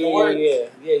 Oh, yeah.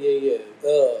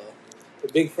 The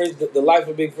Big Fish, the Life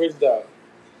of Big Fish Dog.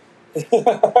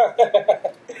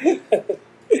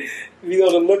 Be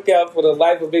on the lookout for the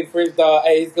Life of Big Fish Dog.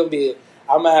 Hey, it's gonna be.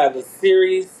 I'm gonna have a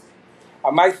series.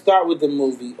 I might start with the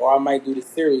movie, or I might do the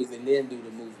series and then do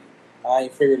the movie. I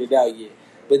ain't figured it out yet,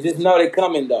 but just know they're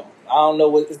coming though. I don't know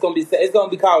what it's gonna be. It's gonna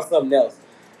be called something else.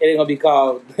 It ain't gonna be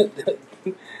called.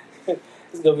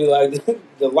 It's gonna be like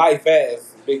the life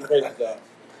ass Big Chris though.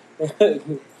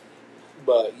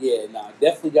 But yeah, nah,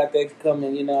 definitely got that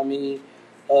coming. You know what I mean?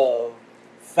 Uh,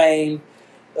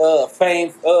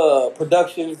 fame,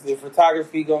 productions and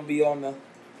photography gonna be on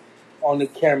the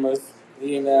cameras.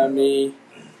 You know what I mean?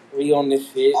 We on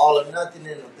this shit. All or nothing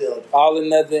in the building. All or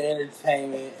nothing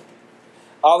entertainment.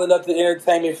 All or nothing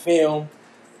entertainment film.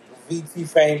 VT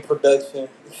Fame production.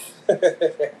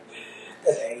 A1.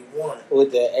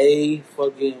 With the A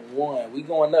fucking one. We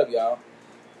going up, y'all.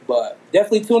 But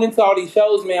definitely tune into all these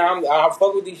shows, man. I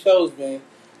fuck with these shows, man.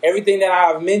 Everything that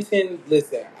I've mentioned,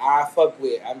 listen, I fuck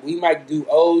with. We might do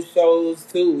old shows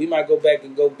too. We might go back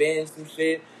and go binge some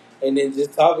shit, and then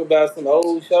just talk about some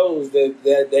old shows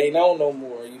that they know no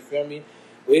more. You feel me?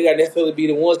 We ain't got necessarily be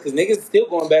the ones because niggas still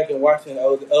going back and watching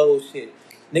old shit.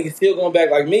 Niggas still going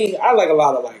back like me. I like a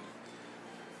lot of like.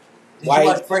 Did you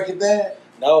watch Breaking Bad?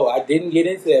 No, I didn't get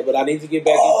into that, but I need to get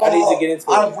back. I need to get into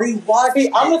it. I rewatched.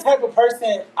 See, I'm the type of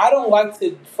person I don't like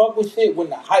to fuck with shit when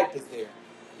the hype is there.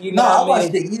 You know I what I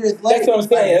watched mean? it years later. That's what I'm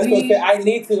saying. That's what I'm saying. I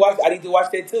need to watch. I need to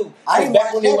watch that too. I didn't back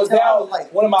watch when it that was till I out. was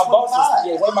like One of my 25.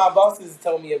 bosses, one of my bosses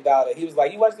told me about it. He was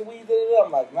like, "You watch the Weed?"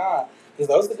 I'm like, "Nah." He's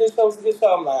like, "It's a good show. It's a good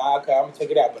show." I'm like, "Okay, I'm gonna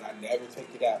check it out," but I never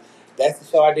checked it out. That's the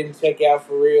show I didn't check out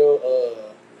for real.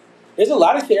 There's a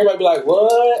lot of shit. Everybody be like,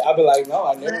 "What?" I'll be like, "No,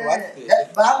 I never watched it."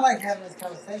 But I like having this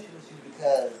conversation with you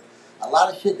because a lot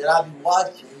of shit that I be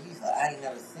watching, he's like, I ain't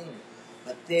never seen it.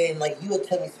 But then, like, you would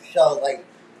tell me some shows, like,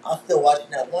 I'm still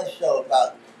watching that one show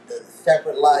about the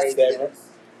separate life. Severance.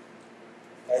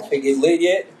 That shit get lit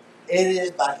yet? It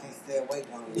is, but I can't stay awake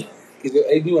long enough. Because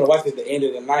you want to watch it at the end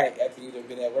of the night after you've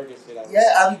been at work and shit.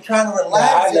 Yeah, I'm trying to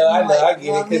relax. Yeah, I know, I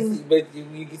get it. But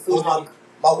you can see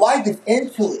my wife is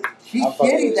into it. She's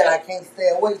shitty that I can't stay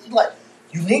awake. She's like,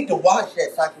 you need to watch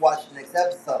that so I can watch the next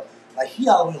episode. Like, she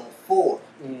always on 4.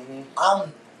 Mm-hmm.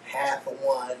 I'm half of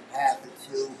 1, half of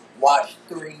 2, watch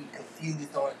 3,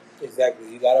 confused on it.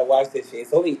 Exactly. You gotta watch that shit.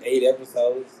 It's only 8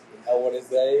 episodes, I want to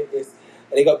say.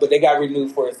 But they got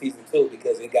renewed for a season 2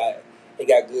 because it got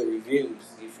good reviews.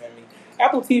 You feel me?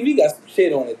 Apple TV got some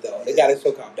shit on it though. They got a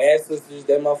show called Bad Sisters.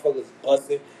 That motherfucker's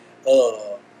busting.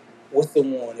 What's the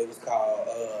one? It was called.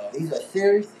 These are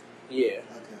series. Yeah.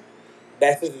 Okay.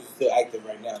 Bad Sisters is still active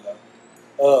right now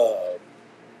though.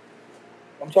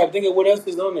 I'm trying to think of what else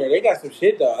is on there. They got some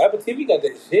shit though. Apple TV got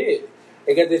that shit.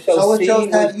 They got this show. So what shows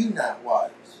have you not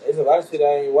watched? There's a lot of shit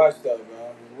I ain't watched though,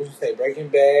 bro. What you say? Breaking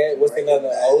Bad. What's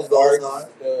another? Ozark.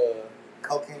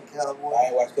 Cocaine Cowboy. I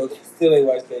ain't watched Cocaine. Still ain't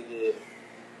watched that yet.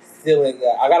 Still ain't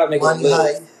got. I gotta make Money a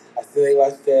list. I still ain't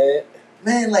watched that.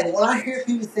 Man, like when I hear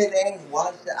people say they ain't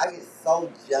watched it, I get so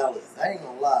jealous. I ain't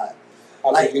gonna lie.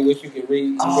 I you wish you could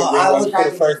read. I wish I for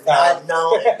the first time. I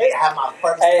know. Have my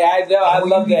first. Hey, I know. I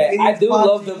love that. I do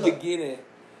love the beginning.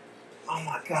 Oh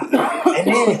my god! And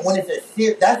then when it's a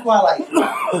series, that's why like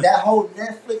that whole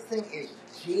Netflix thing is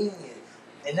genius.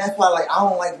 And that's why like I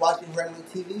don't like watching regular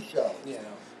TV shows. Yeah.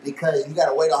 Because you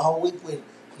gotta wait a whole week when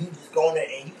you just go in there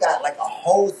and you got like a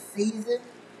whole season.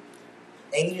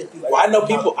 And you just I know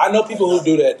people who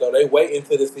do that though. They wait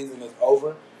until the season is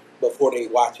over before they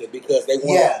watch it because they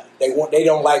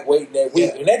don't like waiting that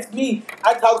week. Yeah. And that's me.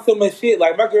 I talk so much shit.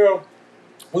 Like my girl,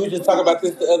 we were just talking about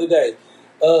this the other day.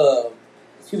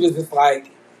 She was just like,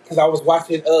 because I was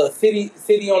watching City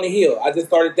on the Hill. I just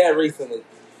started that recently,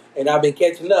 and I've been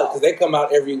catching up because they come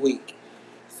out every week.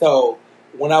 So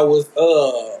when I've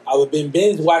been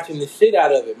binge watching the shit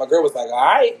out of it. My girl was like, all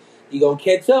right, you gonna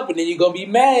catch up, and then you're gonna be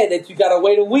mad that you gotta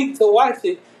wait a week to watch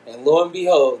it. And lo and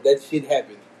behold, that shit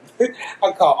happened.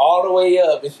 I caught all the way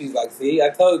up, and she's like, see, I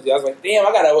told you. I was like, damn,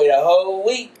 I gotta wait a whole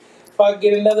week if I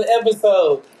get another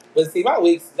episode. But see, my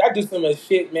weeks, I do so much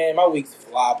shit, man. My weeks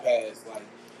fly past. Like,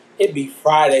 it be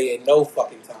Friday and no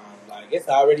fucking time. Like, it's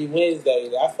already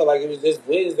Wednesday. I feel like it was just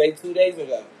Wednesday 2 days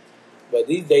ago. But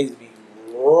these days be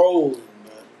rolling,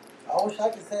 man. I wish I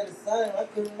could say the same. I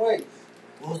couldn't wait.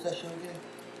 What was that show again?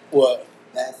 What?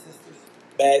 Bad Sisters?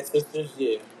 Bad Sisters,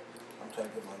 yeah. I'm trying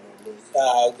to get my little list.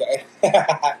 Okay.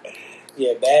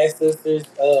 Yeah, Bad Sisters.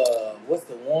 What's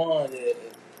the one that...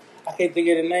 I can't think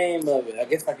of the name of it. I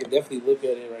guess I could definitely look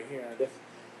at it right here. I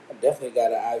definitely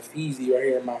got an iFeezy right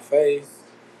here in my face.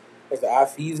 There's an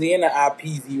iFeezy and an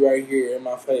iPeasy right here in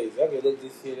my face. I can look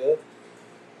this shit up.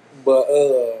 But,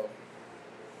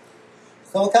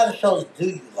 So what kind of shows do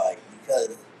you like?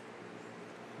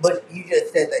 But you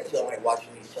just said that you don't like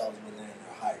watching these shows when they're in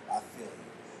their hype. I feel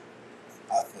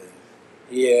you.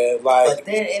 Yeah, But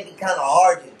then it'd be kind of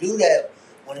hard to do that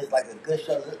when it's like a good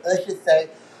show. Let's just say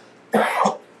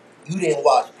you didn't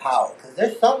watch Power, because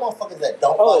there's some motherfuckers that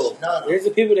don't watch none of there's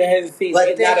the people that hasn't seen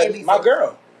it. My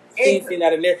girl, she's seen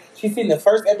that in there. She's seen the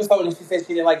first episode and she said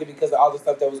she didn't like it because of all the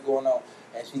stuff that was going on,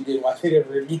 and she didn't watch it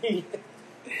ever again.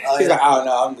 She's like, oh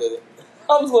no, I'm good.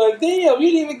 I was like, damn,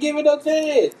 you didn't even give it no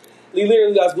chance. We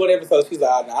literally watched one episode. She's like,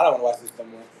 oh no, I don't want to watch this no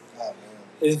more. Oh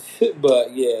man.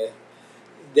 But yeah,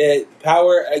 that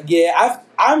Power. Yeah,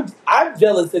 I'm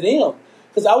jealous of them.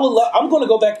 Because I'm going to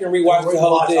go back and rewatch the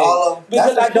whole thing. All of them.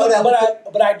 Because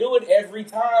but I do it every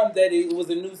time that it was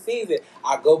a new season.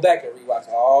 I go back and rewatch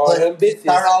all them bitches.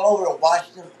 Start all over and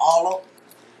watch them all over.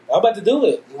 I'm about to do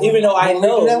it. Even though I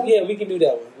know. Yeah, we can do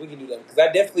that one. Because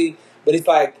I definitely, but it's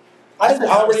like, I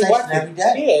already watched it.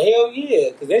 Yeah, hell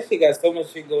yeah. Because that shit got so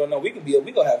much shit going on. We going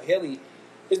to have Helly.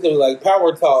 It's going to be like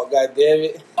Power Talk,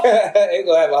 goddammit. It's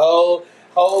going to have a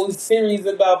whole series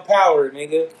about power,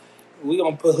 nigga. We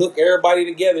gonna hook everybody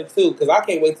together too, because I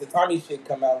can't wait till Tommy shit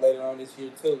come out later on this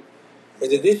year too.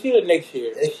 Is it this year or next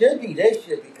year? It should be this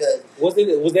year, because was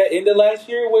that end of last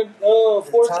year when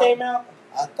Force came out?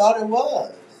 I thought it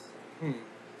was.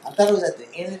 I thought it was at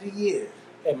the end of the year.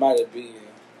 It might have been,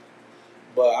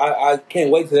 but I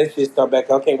can't wait till that shit start back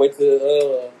up. I can't wait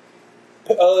till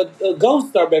Ghost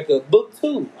start back up. Book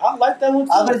 2. I like that one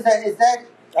too. I was gonna say, is that?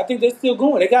 I think they're still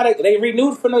going. They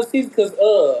renewed for another season because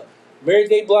Mary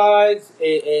J. Blige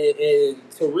and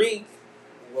Tariq,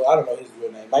 well, I don't know his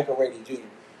real name, Michael Rainey Jr.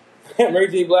 Mary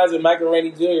J. Blige and Michael Rainey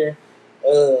Jr.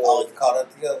 Always caught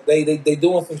up together. They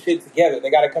doing some shit together. They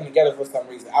got to come together for some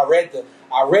reason. I read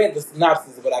the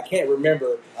synopsis, but I can't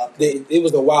remember. Okay. It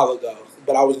was a while ago,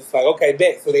 but I was just like, okay,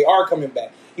 bet. So they are coming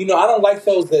back. You know, I don't like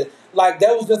shows that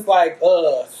was just like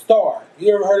Star.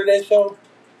 You ever heard of that show?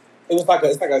 It was like a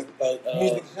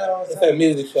music show. It's a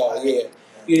music show, yeah.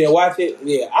 You didn't watch it?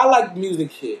 Yeah. I like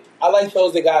music shit. I like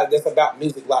shows that's about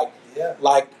music, like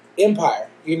Empire.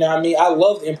 You know what I mean? I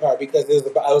loved Empire because it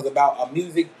was about a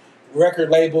music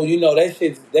record label. You know,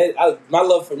 my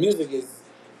love for music is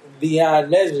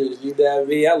beyond measures. You know what I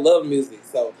mean? I love music.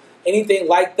 So anything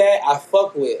like that, I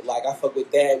fuck with. Like, I fuck with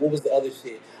that. What was the other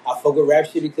shit? I fuck with rap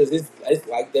shit because it's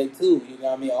like that too. You know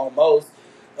what I mean? Almost.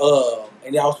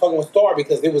 And I was fucking with Star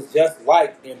because it was just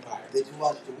like Empire. Did you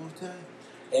watch the Wu-Tang?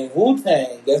 And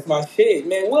Wu-Tang, that's my shit,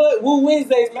 man. Woo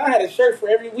Wednesdays, man. I had a shirt for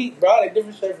every week, bro. I had a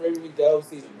different shirt for every week the whole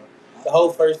season, bro. The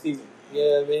whole first season. You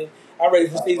know what I mean? I'm ready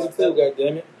for season 2,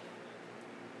 goddammit.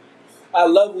 I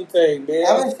love Wu-Tang, man.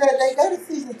 I haven't said they got a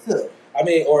season 2. I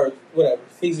mean, or whatever.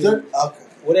 Season. Okay.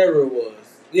 Whatever it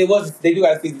was. They do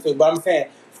have a season 2, but I'm saying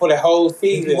for the whole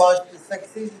season. Did you watch the second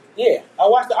season? Yeah. I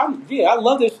watched it. I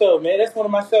love this show, man. That's one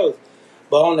of my shows.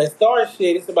 But on that Star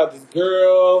shit, it's about this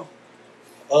girl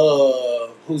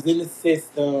who's in the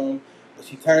system, but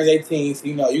she turns 18, so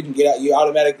you know you can get out. You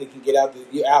automatically can get out.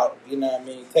 You're out. You know what I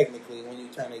mean? Technically, when you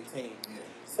turn 18. Yeah.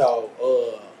 So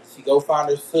she go find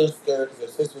her sister because her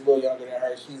sister's a little younger than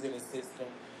her. She's in the system,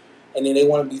 and then they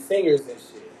want to be singers and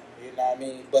shit. You know what I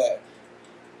mean? But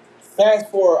fast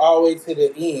forward all the way to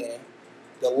the end.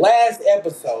 The last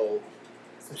episode,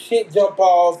 some shit jump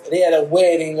off. They had a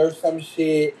wedding or some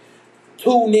shit. 2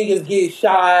 niggas get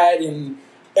shot and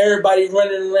everybody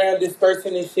running around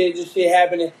dispersing and shit, this shit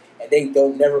happening, and they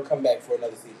don't never come back for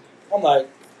another season. I'm like,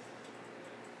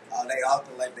 oh, they off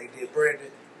the like they did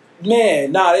Brandon.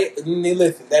 Man, nah, they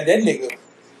listen, that nigga,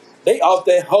 they off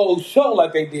that whole show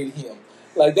like they did him.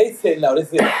 Like they said, no, this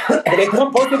is it. But they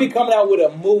supposed to be coming out with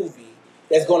a movie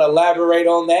that's going to elaborate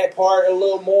on that part a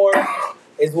little more.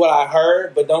 Is what I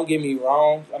heard, but don't get me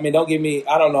wrong. I mean,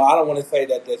 I don't know. I don't want to say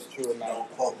that that's true or not.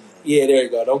 Don't quote me. Yeah, there you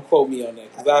go. Don't quote me on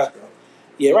that,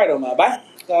 yeah, right on my back.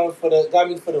 Got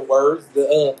me for the words,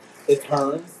 the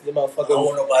terms, the motherfucking I don't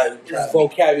want nobody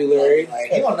vocabulary. Like,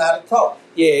 he don't know how to talk.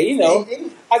 Yeah, you know.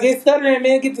 I get stuttering,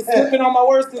 man. Get to slipping on my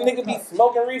words. The nigga be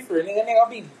smoking reefer. Nigga,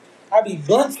 I be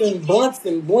blunts in.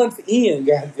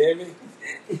 God damn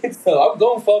it. So I'm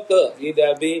gonna fuck up. You know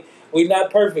what I mean? We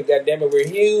not perfect. God damn it. We're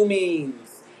humans.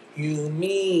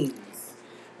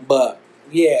 But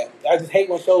yeah, I just hate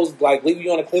when shows like leave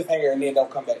you on a cliffhanger and then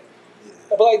don't come back.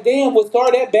 I'm like, damn, was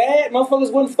Star that bad?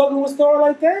 Motherfuckers wasn't fucking with Star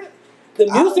like that? The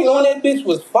music on that bitch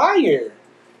was fire.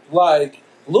 Like,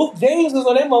 Luke James was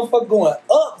on that motherfucker going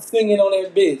up singing on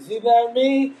that bitch. You know what I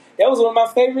mean? That was one of my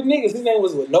favorite niggas. His name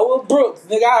was Noah Brooks.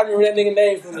 Nigga, I remember that nigga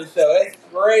name from the show. That's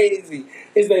crazy.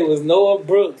 His name was Noah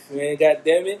Brooks, man. God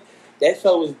damn it. That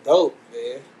show was dope,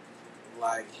 man.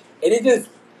 Like, and it just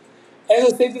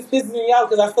pisses me out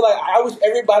because I feel like I wish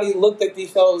everybody looked at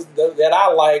these shows that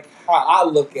I like how I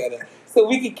look at them. So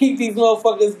we can keep these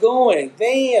motherfuckers going.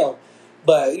 Damn.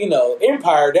 But you know,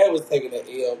 Empire that was taking an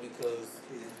L because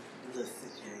The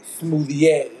situation.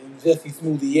 Smoothie Jesse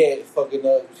Smoothie fucking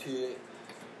up shit.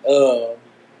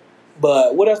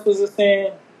 But what else was it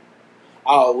saying?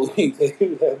 Oh, well,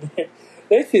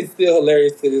 that shit's still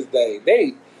hilarious to this day.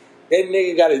 That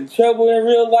nigga got in trouble in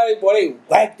real life. Boy, they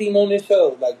whacked him on this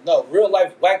show. Like, no, real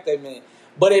life whacked that man.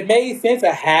 But it made sense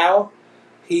of how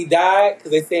he died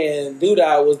because they saying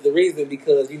Duda was the reason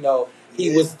because, you know,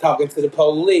 he was talking to the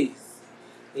police.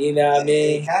 You know what I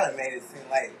mean? It kind of made it seem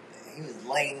like he was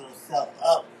laying himself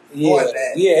up Yeah, for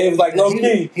that. yeah, it was like low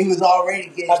key. He was already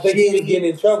getting. I think he was getting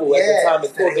in trouble at the time.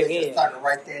 Towards the end, started to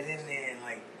write that in there, and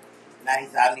like, now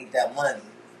he's I need that money.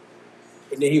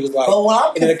 And then he was like,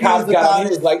 and then the cops got him.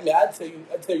 He was like, man, I tell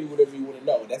you whatever you want to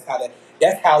know. That's how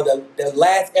the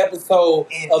last episode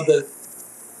of the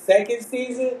second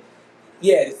season.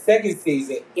 Yeah, the second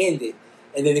season ended,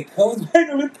 and then it comes back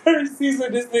on the third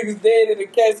season. This nigga's dead in a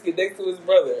casket next to his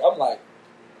brother. I'm like,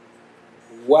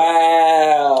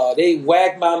 wow, they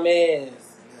whacked my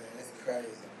man's. That's crazy.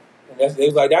 And it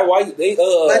was like that. Why they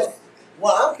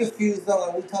Well, I'm confused though.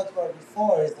 Like we talked about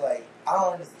before, is like I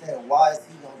don't understand why is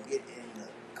he gonna get in the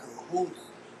cahoots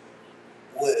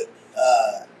with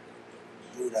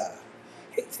Duda?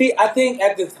 See, I think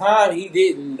at the time he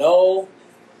didn't know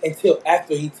until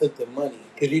after he took the money,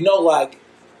 because you know, like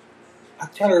I'm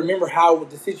trying to remember how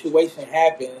the situation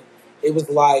happened. It was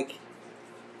like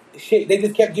shit. They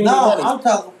just kept giving him money. I'm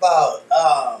talking about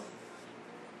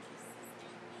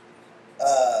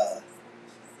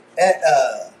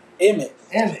Emmett.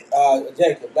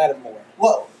 Jacob Lattimore.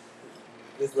 Whoa.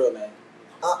 His real name.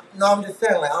 No, I'm just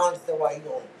saying, like, I don't understand why he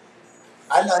don't.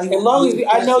 I know he. As long as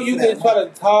I know you can try to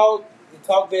talk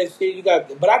that shit, you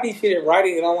got. But I need shit in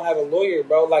writing, and I don't have a lawyer,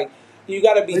 bro. Like, you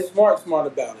got to be smart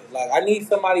about it. Like, I need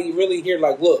somebody really here.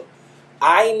 Like, look,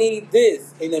 I need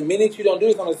this, and the minute you don't do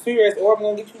this, I'm gonna sue your ass, or I'm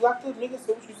gonna get you locked up, nigga.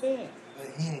 So what you saying? But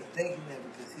he ain't thinking that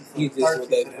because he's so he just with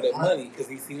that money because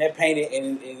he seen that painted,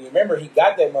 and remember he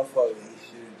got that motherfucker.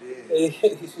 He sure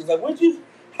did. She's like,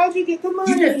 how'd you get the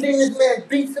money? You just seen this man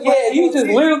beat somebody. Yeah, you just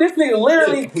literally, this nigga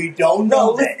literally. We don't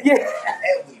know that. Yeah.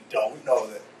 We don't know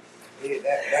that. Yeah,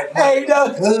 that hey, no.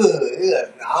 Good.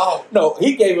 Yeah, no,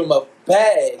 he gave him a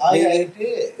bag. Oh, yeah, he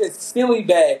did. A silly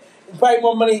bag. Probably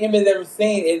more money him has ever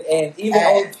seen, and even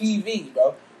on TV,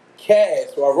 bro. Cash.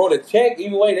 So I wrote a check.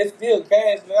 Either way, that's still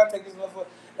cash. Man, I take this motherfucker.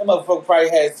 That motherfucker probably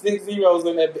had 6 zeros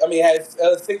on that. I mean, had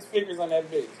 6 figures on that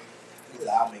bitch. He's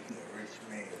like, I'll make you a rich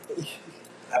man.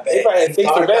 I bet he probably had 6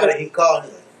 or better. He called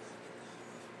him.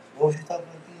 What was he talking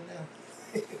about now?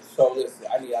 So listen,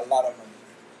 I need a lot of money.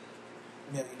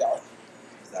 $1 million. He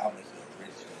said, I'll make you a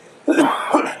rich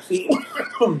man. See,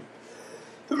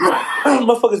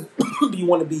 motherfuckers, you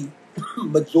want to be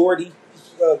majority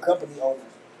company owner.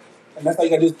 And that's how you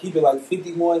gotta do is keep it like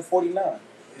 51, 49.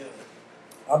 Yeah.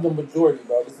 I'm the majority,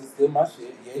 bro. This is still my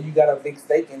shit. Yeah, you got a big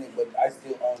stake in it, but I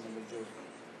still own the majority.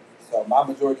 So my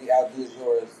majority outdoes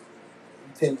yours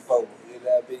tenfold. You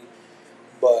know what I mean?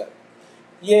 But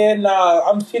yeah, nah,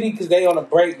 I'm shitty because they on a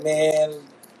break, man.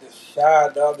 The Shy,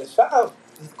 dog. The Shy,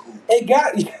 it's cool. It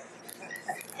got you.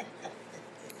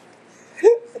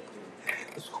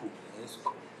 It's cool, man. It's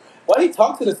cool. Why do you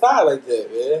talk to the side like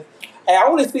that, man? Hey, I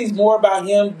want to see more about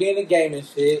him being a game and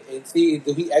shit, and see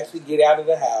do he actually get out of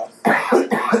the house.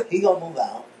 He gonna move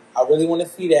out. I really want to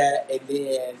see that, and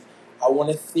then I want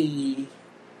to see.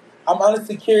 I'm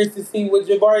honestly curious to see what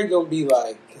Jabari gonna be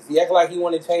like, because he act like he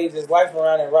want to change his life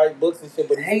around and write books and shit,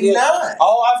 but he's not.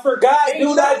 Oh, I forgot,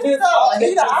 dude. That's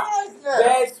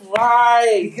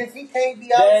right. Because he can't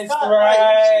be outside. That's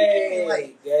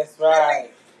right. That's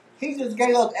right. He just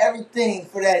gave up everything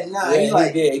for that night.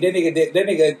 Yeah, he did. That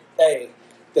nigga, hey,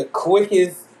 the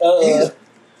quickest, the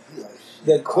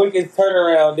quickest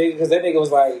turnaround, nigga, because that nigga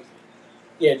was like,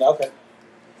 yeah, no, okay.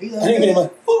 He's like, man,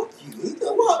 fuck you. He said,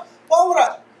 why would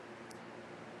I?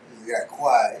 He got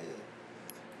quiet.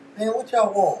 Man, what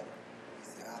y'all want? He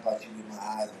said, how about you get my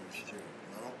eyes on the street?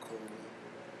 No, I'm cool.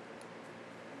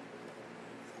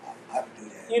 I can do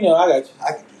that. You know, I got you.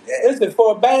 I can do that. Listen,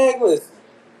 for a bag, listen.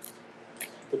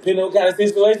 Depending on what kind of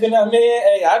situation I'm in,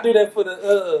 hey, I do that for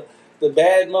the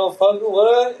bad motherfucker.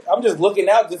 What? I'm just looking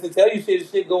out just to tell you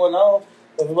shit going on.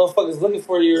 If the motherfucker's looking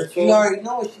for you, you already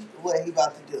know what he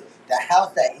about to do. The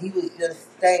house that he was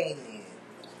just staying in,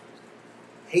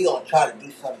 he gonna try to do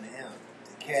something to him,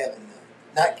 to Kev and them.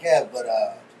 Not Kev, but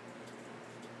I'm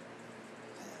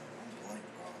blank,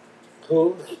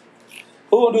 bro.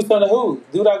 Who gonna do something to who?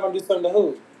 Dude, I gonna do something to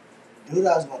who? Dude,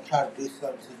 I was gonna try to do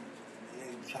something to the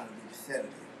nigga trying to be the senator.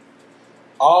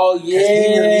 Oh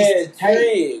yeah,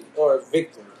 Trig or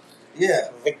Victor.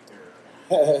 Yeah,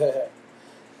 Victor.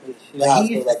 But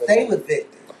he used to stay with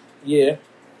Victor. Yeah.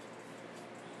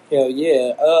 Hell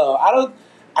yeah.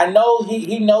 I know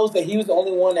he knows that he was the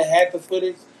only one that had the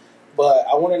footage, but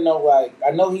I want to know, like,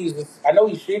 I know he's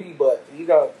shitty, but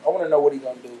I want to know what he's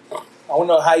gonna do. I want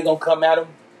to know how he gonna come at him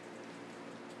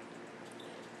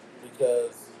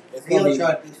because it's He'll gonna be.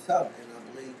 try to do something. I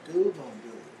believe dude gonna do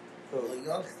it. Who? Little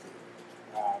youngster.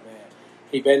 Ah man,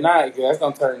 he better not, because that's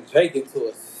gonna turn Jake into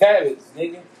a savage,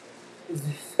 nigga.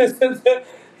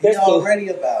 He already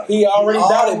about it. He already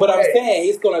about it, but I'm saying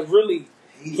it's gonna really.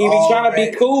 He be trying to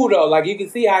be cool though. Like you can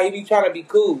see how he be trying to be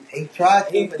cool. He tried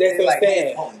to, but that's what I'm saying.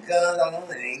 He's pulling guns on him,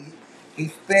 and he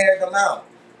spared them out.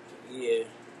 Yeah.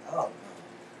 Oh no.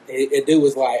 The dude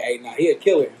was like, "Hey, nah, he a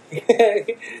killer."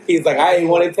 He's like, "I ain't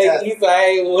want to take it." He's like, "I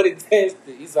ain't want to test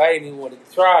it." He's like, "I ain't even want to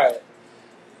try it."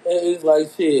 It's like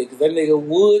shit, because that nigga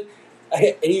would.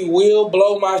 He will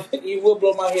blow my head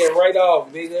right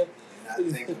off, nigga. Not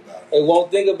think about it. They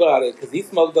won't think about it because he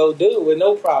smoked those dude with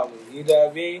no problem. You know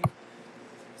what I mean?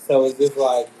 So it's just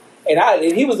like, and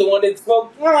he was the one that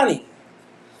smoked Ronnie.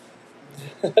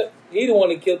 He the one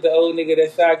that killed the old nigga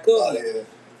that shot Cookie. Oh, yeah.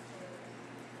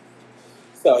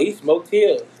 So he smoked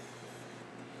him.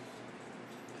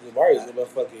 Jamari's a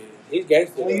motherfucker. He's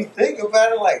gangster. When you think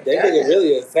about it, like that nigga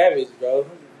really a savage, bro.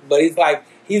 But he's like,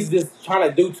 he's just trying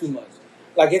to do too much.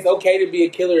 Like, it's okay to be a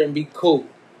killer and be cool.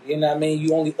 You know what I mean?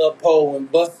 You only uphold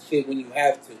and bust shit when you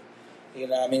have to. You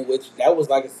know what I mean? Which, that was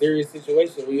like a serious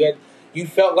situation where you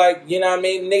felt like, you know what I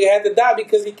mean, the nigga had to die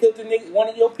because he killed one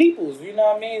of your peoples. You know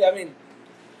what I mean? I mean,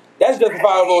 that's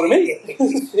justifiable to me.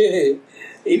 Shit.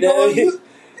 You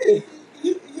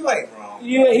ain't wrong.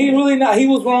 Yeah, he really not. He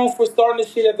was wrong for starting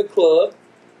the shit at the club.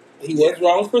 He was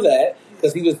wrong for that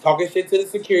because he was talking shit to the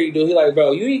security dude. He like,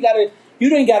 bro, you ain't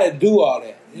gotta do all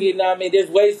that. You know what I mean? There's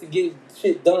ways to get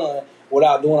shit done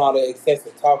without doing all the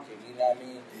excessive talking. You know what I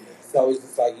mean? Yeah. So it's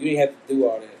just like, you didn't have to do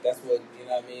all that. That's what, you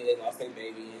know what I mean? They lost their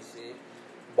baby and shit.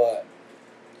 But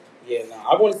yeah, no,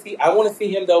 I want to see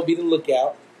him though be the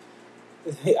lookout,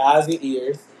 eyes and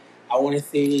ears. I want to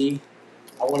see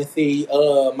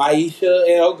Maisha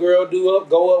and her girl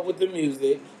go up with the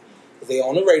music because they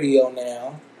on the radio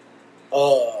now.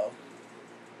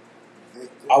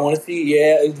 I want to see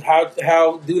how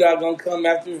Duda gonna come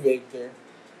after Victor.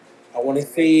 I want to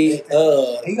see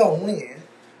he gonna win.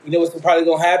 You know what's probably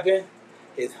gonna happen?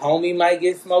 His homie might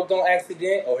get smoked on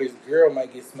accident, or his girl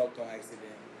might get smoked on accident.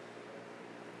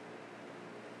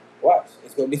 Watch,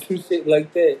 it's gonna be some shit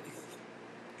like that.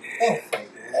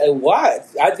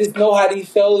 Watch. I just know how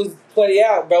these shows play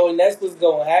out, bro, and that's what's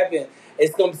gonna happen.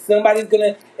 It's gonna be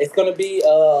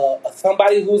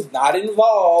somebody who's not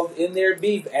involved in their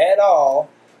beef at all.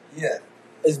 Yeah.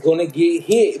 Is gonna get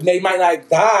hit. They might not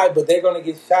die, but they're gonna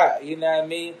get shot. You know what I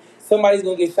mean? Somebody's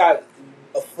gonna get shot.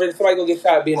 Somebody's gonna get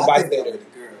shot being a bystander.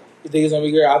 You think it's gonna be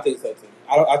a girl? I think so too.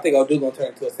 I think Odu gonna turn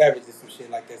into a savage if some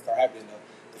shit like that start happening though.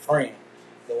 The friend,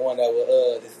 the one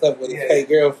that slept with his fake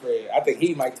girlfriend. I think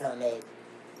he might turn up,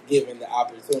 given the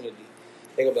opportunity.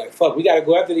 They gonna be like, "Fuck, we gotta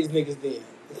go after these niggas then."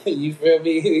 You feel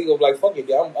me? He gonna be like, "Fuck it,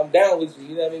 dude. I'm down with you."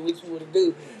 You know what I mean? What you wanna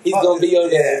do? He's gonna be on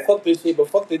there. Fuck this shit, but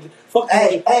fuck. He gonna be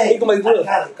like, look. He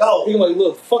gonna be like,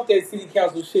 look. Fuck that city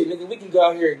council shit, nigga. We can go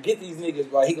out here and get these niggas.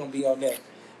 But he gonna be on that.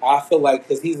 I feel like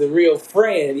because he's a real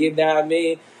friend. You know what I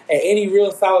mean? And any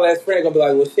real solid ass friend gonna be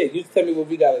like, "Well, shit. You just tell me what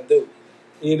we gotta do."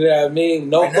 You know what I mean?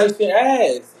 No question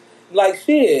asked. Like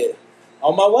shit.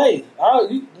 On my way.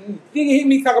 You can hit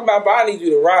me talking about, but I need you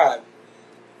to ride.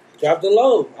 Drop the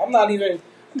low. I'm not even.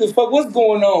 Fuck, what's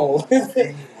going on?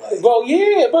 Bro,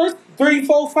 yeah, but it's 3,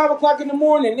 4, 5 o'clock in the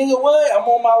morning. Nigga, what? I'm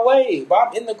on my way. But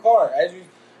I'm in the car. As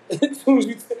soon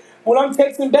as when I'm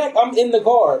texting back, I'm in the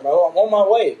car, bro. I'm on my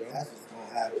way, bro. That's what's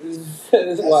gonna happen.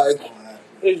 It's like,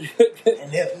 and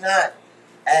if not,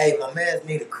 hey, my man's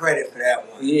need a credit for that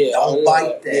one. Yeah, don't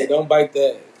bite that. Yeah, don't bite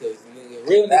that. Because nigga,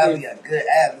 real that'd be a good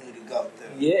avenue to go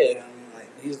through. Yeah. You know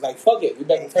he was like, fuck it. We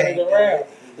better turn it around.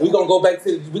 We gonna go back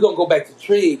to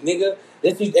Trig, nigga.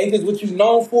 Ain't this what you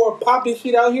known for? Popping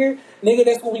shit out here, nigga.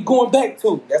 That's what we going back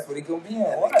to. That's what he gonna be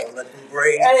on. What? Let them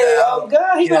braids down. Oh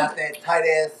God, he got that tight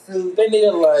ass suit. That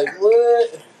nigga like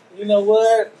what? You know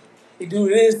what? He do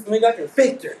this, nigga. I can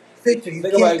Victor, you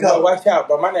nigga like, bro, watch out,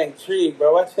 bro. My name Trig,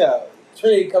 bro. Watch out.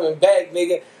 Trig coming back,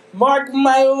 nigga. Mark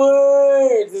my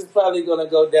words. It's probably gonna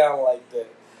go down like that.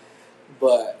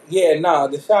 But yeah,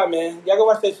 the shot, man. Y'all go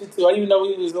watch that shit too. I didn't even know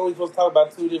we was only supposed to talk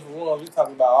about 2 different ones. We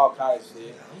talking about all kinds of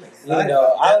shit. I'm excited.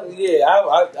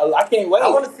 I can't wait. I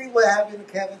want to see what happened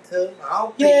to Kevin too. I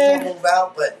don't think he's gonna move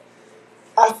out, but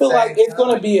I feel like it's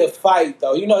gonna be a fight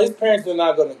though. You know, his parents are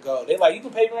not gonna go. They're like, you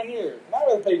can pay rent here. And I'd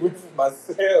rather pay rent for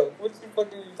myself. What the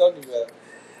fuck are you talking about?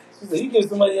 She said, you give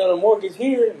somebody on a mortgage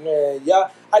here, man.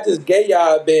 Y'all, I just gave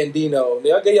y'all a bandino.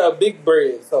 I gave y'all big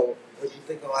bread. So what you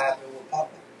think gonna happen with Papa?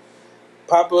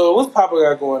 Papa, what's Papa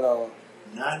got going on?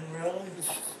 Nothing really.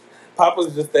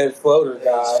 Papa's just that floater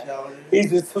guy.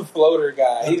 He's just a floater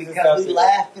guy. He's just because we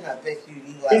laughing, I bet you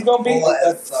he's gonna be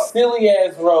a silly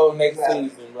ass role next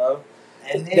season, bro.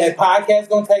 And then, that podcast's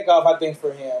gonna take off, I think,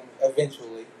 for him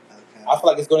eventually. Okay. I feel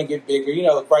like it's gonna get bigger. You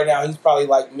know, right now he's probably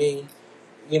like me.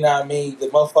 You know what I mean? The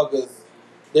motherfuckers,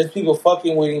 there's people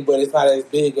fucking with him, but it's not as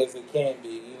big as it can be.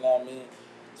 You know what I mean?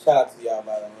 Shout out to y'all,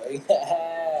 by the way.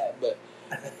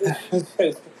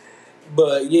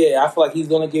 But yeah, I feel like he's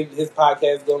gonna get his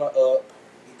podcast gonna up. You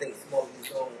think Smokey's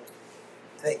gonna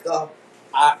take off?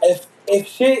 If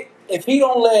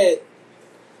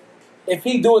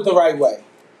he do it the right way,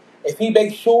 if he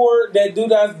makes sure that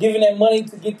dude's giving that money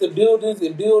to get the buildings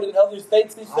and build in other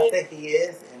states and shit, I think he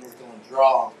is, and it's gonna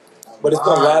draw. But it's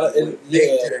gonna lot of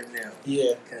yeah.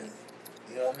 Because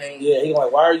you know what I mean. Yeah, he's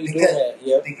like, why are you doing that?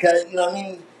 Yeah, because you know what I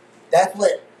mean.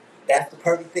 That's the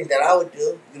perfect thing that I would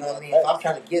do. You know what I mean? If I'm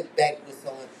trying to get back with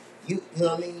someone, you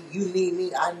know what I mean? You need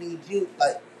me, I need you.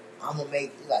 Like, I'm going to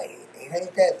make, like, it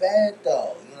ain't that bad,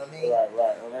 though. You know what I mean? Right.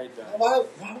 Why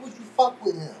would you fuck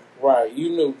with him? Right,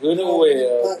 you knew good and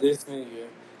well this nigga.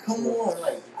 Come on,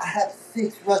 like, I have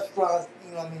 6 restaurants,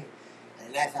 you know what I mean?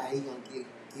 And that's how he going to get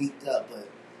geeked up, but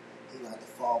he going to have to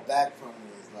fall back from it.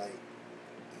 It's like,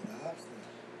 you know,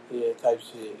 yeah, type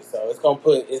shit. So it's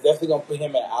definitely gonna put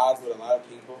him at odds with a lot of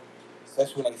people,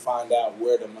 especially when they find out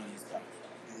where the money's coming from.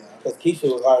 Yeah. Because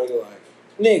Keisha was already like,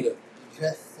 "Nigga,"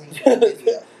 just seen that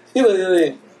video. She was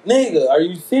like, "Nigga, are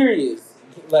you serious?"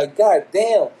 Like, god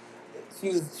damn.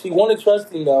 She wanted to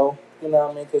trust him though, you know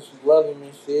what I mean? Because she's loving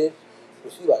me, shit.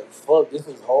 But she like, "Fuck, this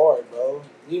is hard, bro.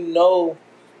 You know,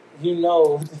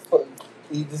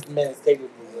 this man is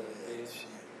capable of it."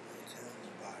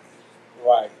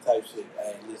 Right, type shit.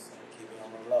 Hey, listen, keep it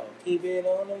on the low. Keep it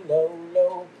on the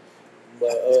low.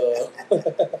 But,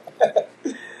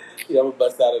 I'm gonna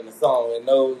bust out in the song and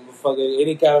no fucking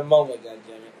any kind of moment,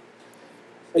 goddammit.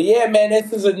 But yeah, man,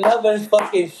 this is another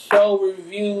fucking show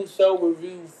review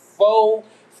 4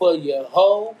 for your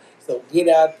hoe. So get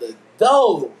out the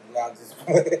door. Nah, I'm just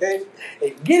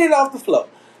get it off the floor.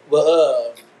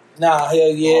 But, hell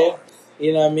yeah. Bars.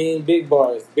 You know what I mean? Big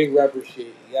bars, big rapper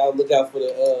shit. Y'all look out for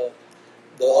the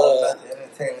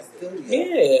entertainment studio.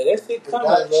 Yeah, that shit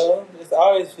coming, bro. It's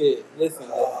all that shit. Listen,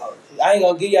 I ain't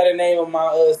gonna give y'all the name of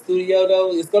my studio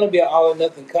though. It's gonna be an all or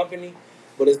nothing company,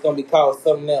 but it's gonna be called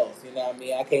something else. You know what I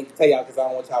mean? I can't tell y'all because I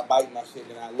don't want y'all biting my shit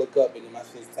and I look up and then my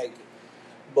shit's taken.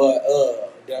 But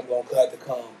then I'm gonna have to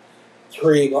come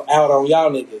trig out on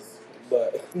y'all niggas.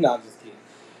 But no, I'm just kidding.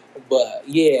 But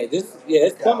yeah, it's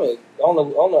coming on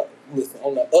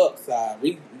the upside.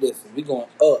 We going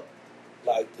up.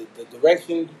 Like, the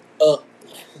direction up.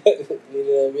 You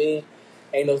know what I mean?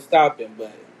 Ain't no stopping,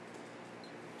 but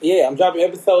yeah, I'm dropping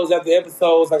episodes after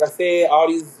episodes. Like I said, all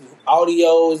these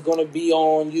audio is going to be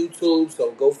on YouTube,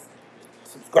 so go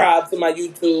subscribe to my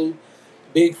YouTube,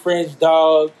 Big French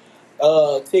Dog,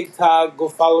 TikTok, go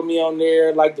follow me on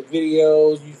there, like the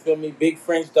videos, you feel me? Big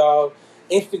French Dog,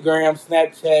 Instagram,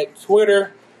 Snapchat,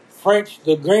 Twitter, French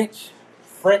the Grinch,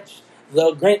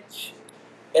 FrenchTheGrinch,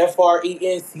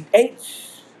 FrenchTheGrinch,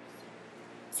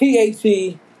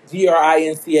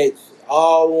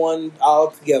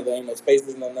 all together. Ain't no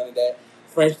spaces, no none of that.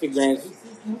 French the Grinch.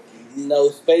 No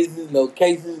spaces, no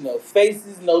cases, no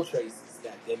faces, no traces.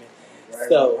 God damn it.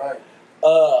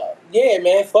 Yeah,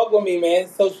 man, fuck with me, man.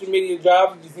 Social media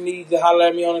drive. If you need to holler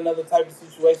at me on another type of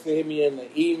situation, hit me in the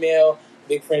email,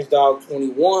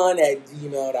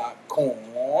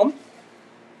 bigfrenchdog21@gmail.com.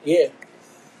 Yeah.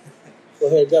 Go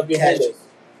ahead, drop your handles.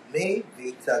 Me,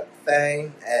 V-Tuck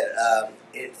Fang, at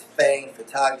It's Fang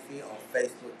Photography on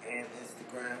Facebook and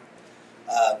Instagram.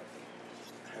 I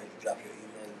heard you drop your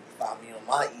email. You can find me on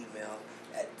my email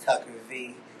at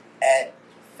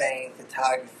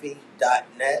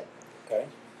tuckerv@fangphotography.net. Okay.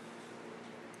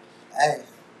 Hey,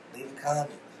 leave a comment.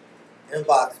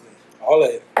 Inbox me. All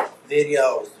that.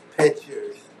 Videos,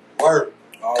 pictures, work,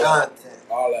 content.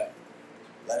 All that.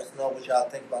 Let us know what y'all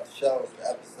think about the shows, the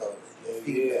episodes,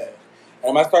 feedback. Yeah. And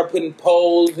I'm going to start putting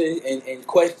polls and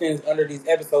questions under these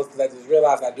episodes because I just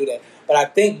realized I do that. But I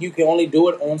think you can only do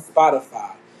it on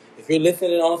Spotify. If you're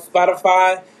listening on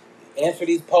Spotify, answer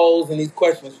these polls and these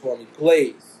questions for me,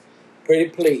 please. Pretty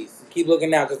please. Keep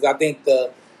looking out because I think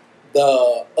the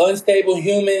Unstable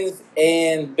Humans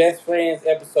and Best Friends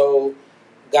episode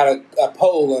got a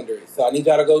poll under it. So I need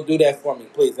y'all to go do that for me,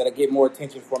 please. That'll get more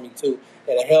attention for me, too.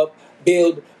 That'll help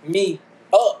build me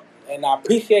up. And I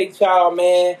appreciate y'all,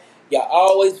 man. Y'all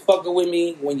always fucking with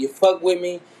me. When you fuck with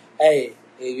me, Hey,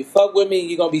 if you fuck with me,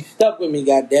 you're gonna be stuck with me,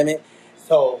 goddammit.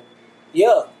 So,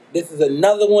 yeah, this is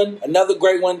another one, another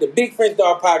great one. The Big Fresh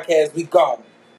Dog Podcast, we gone.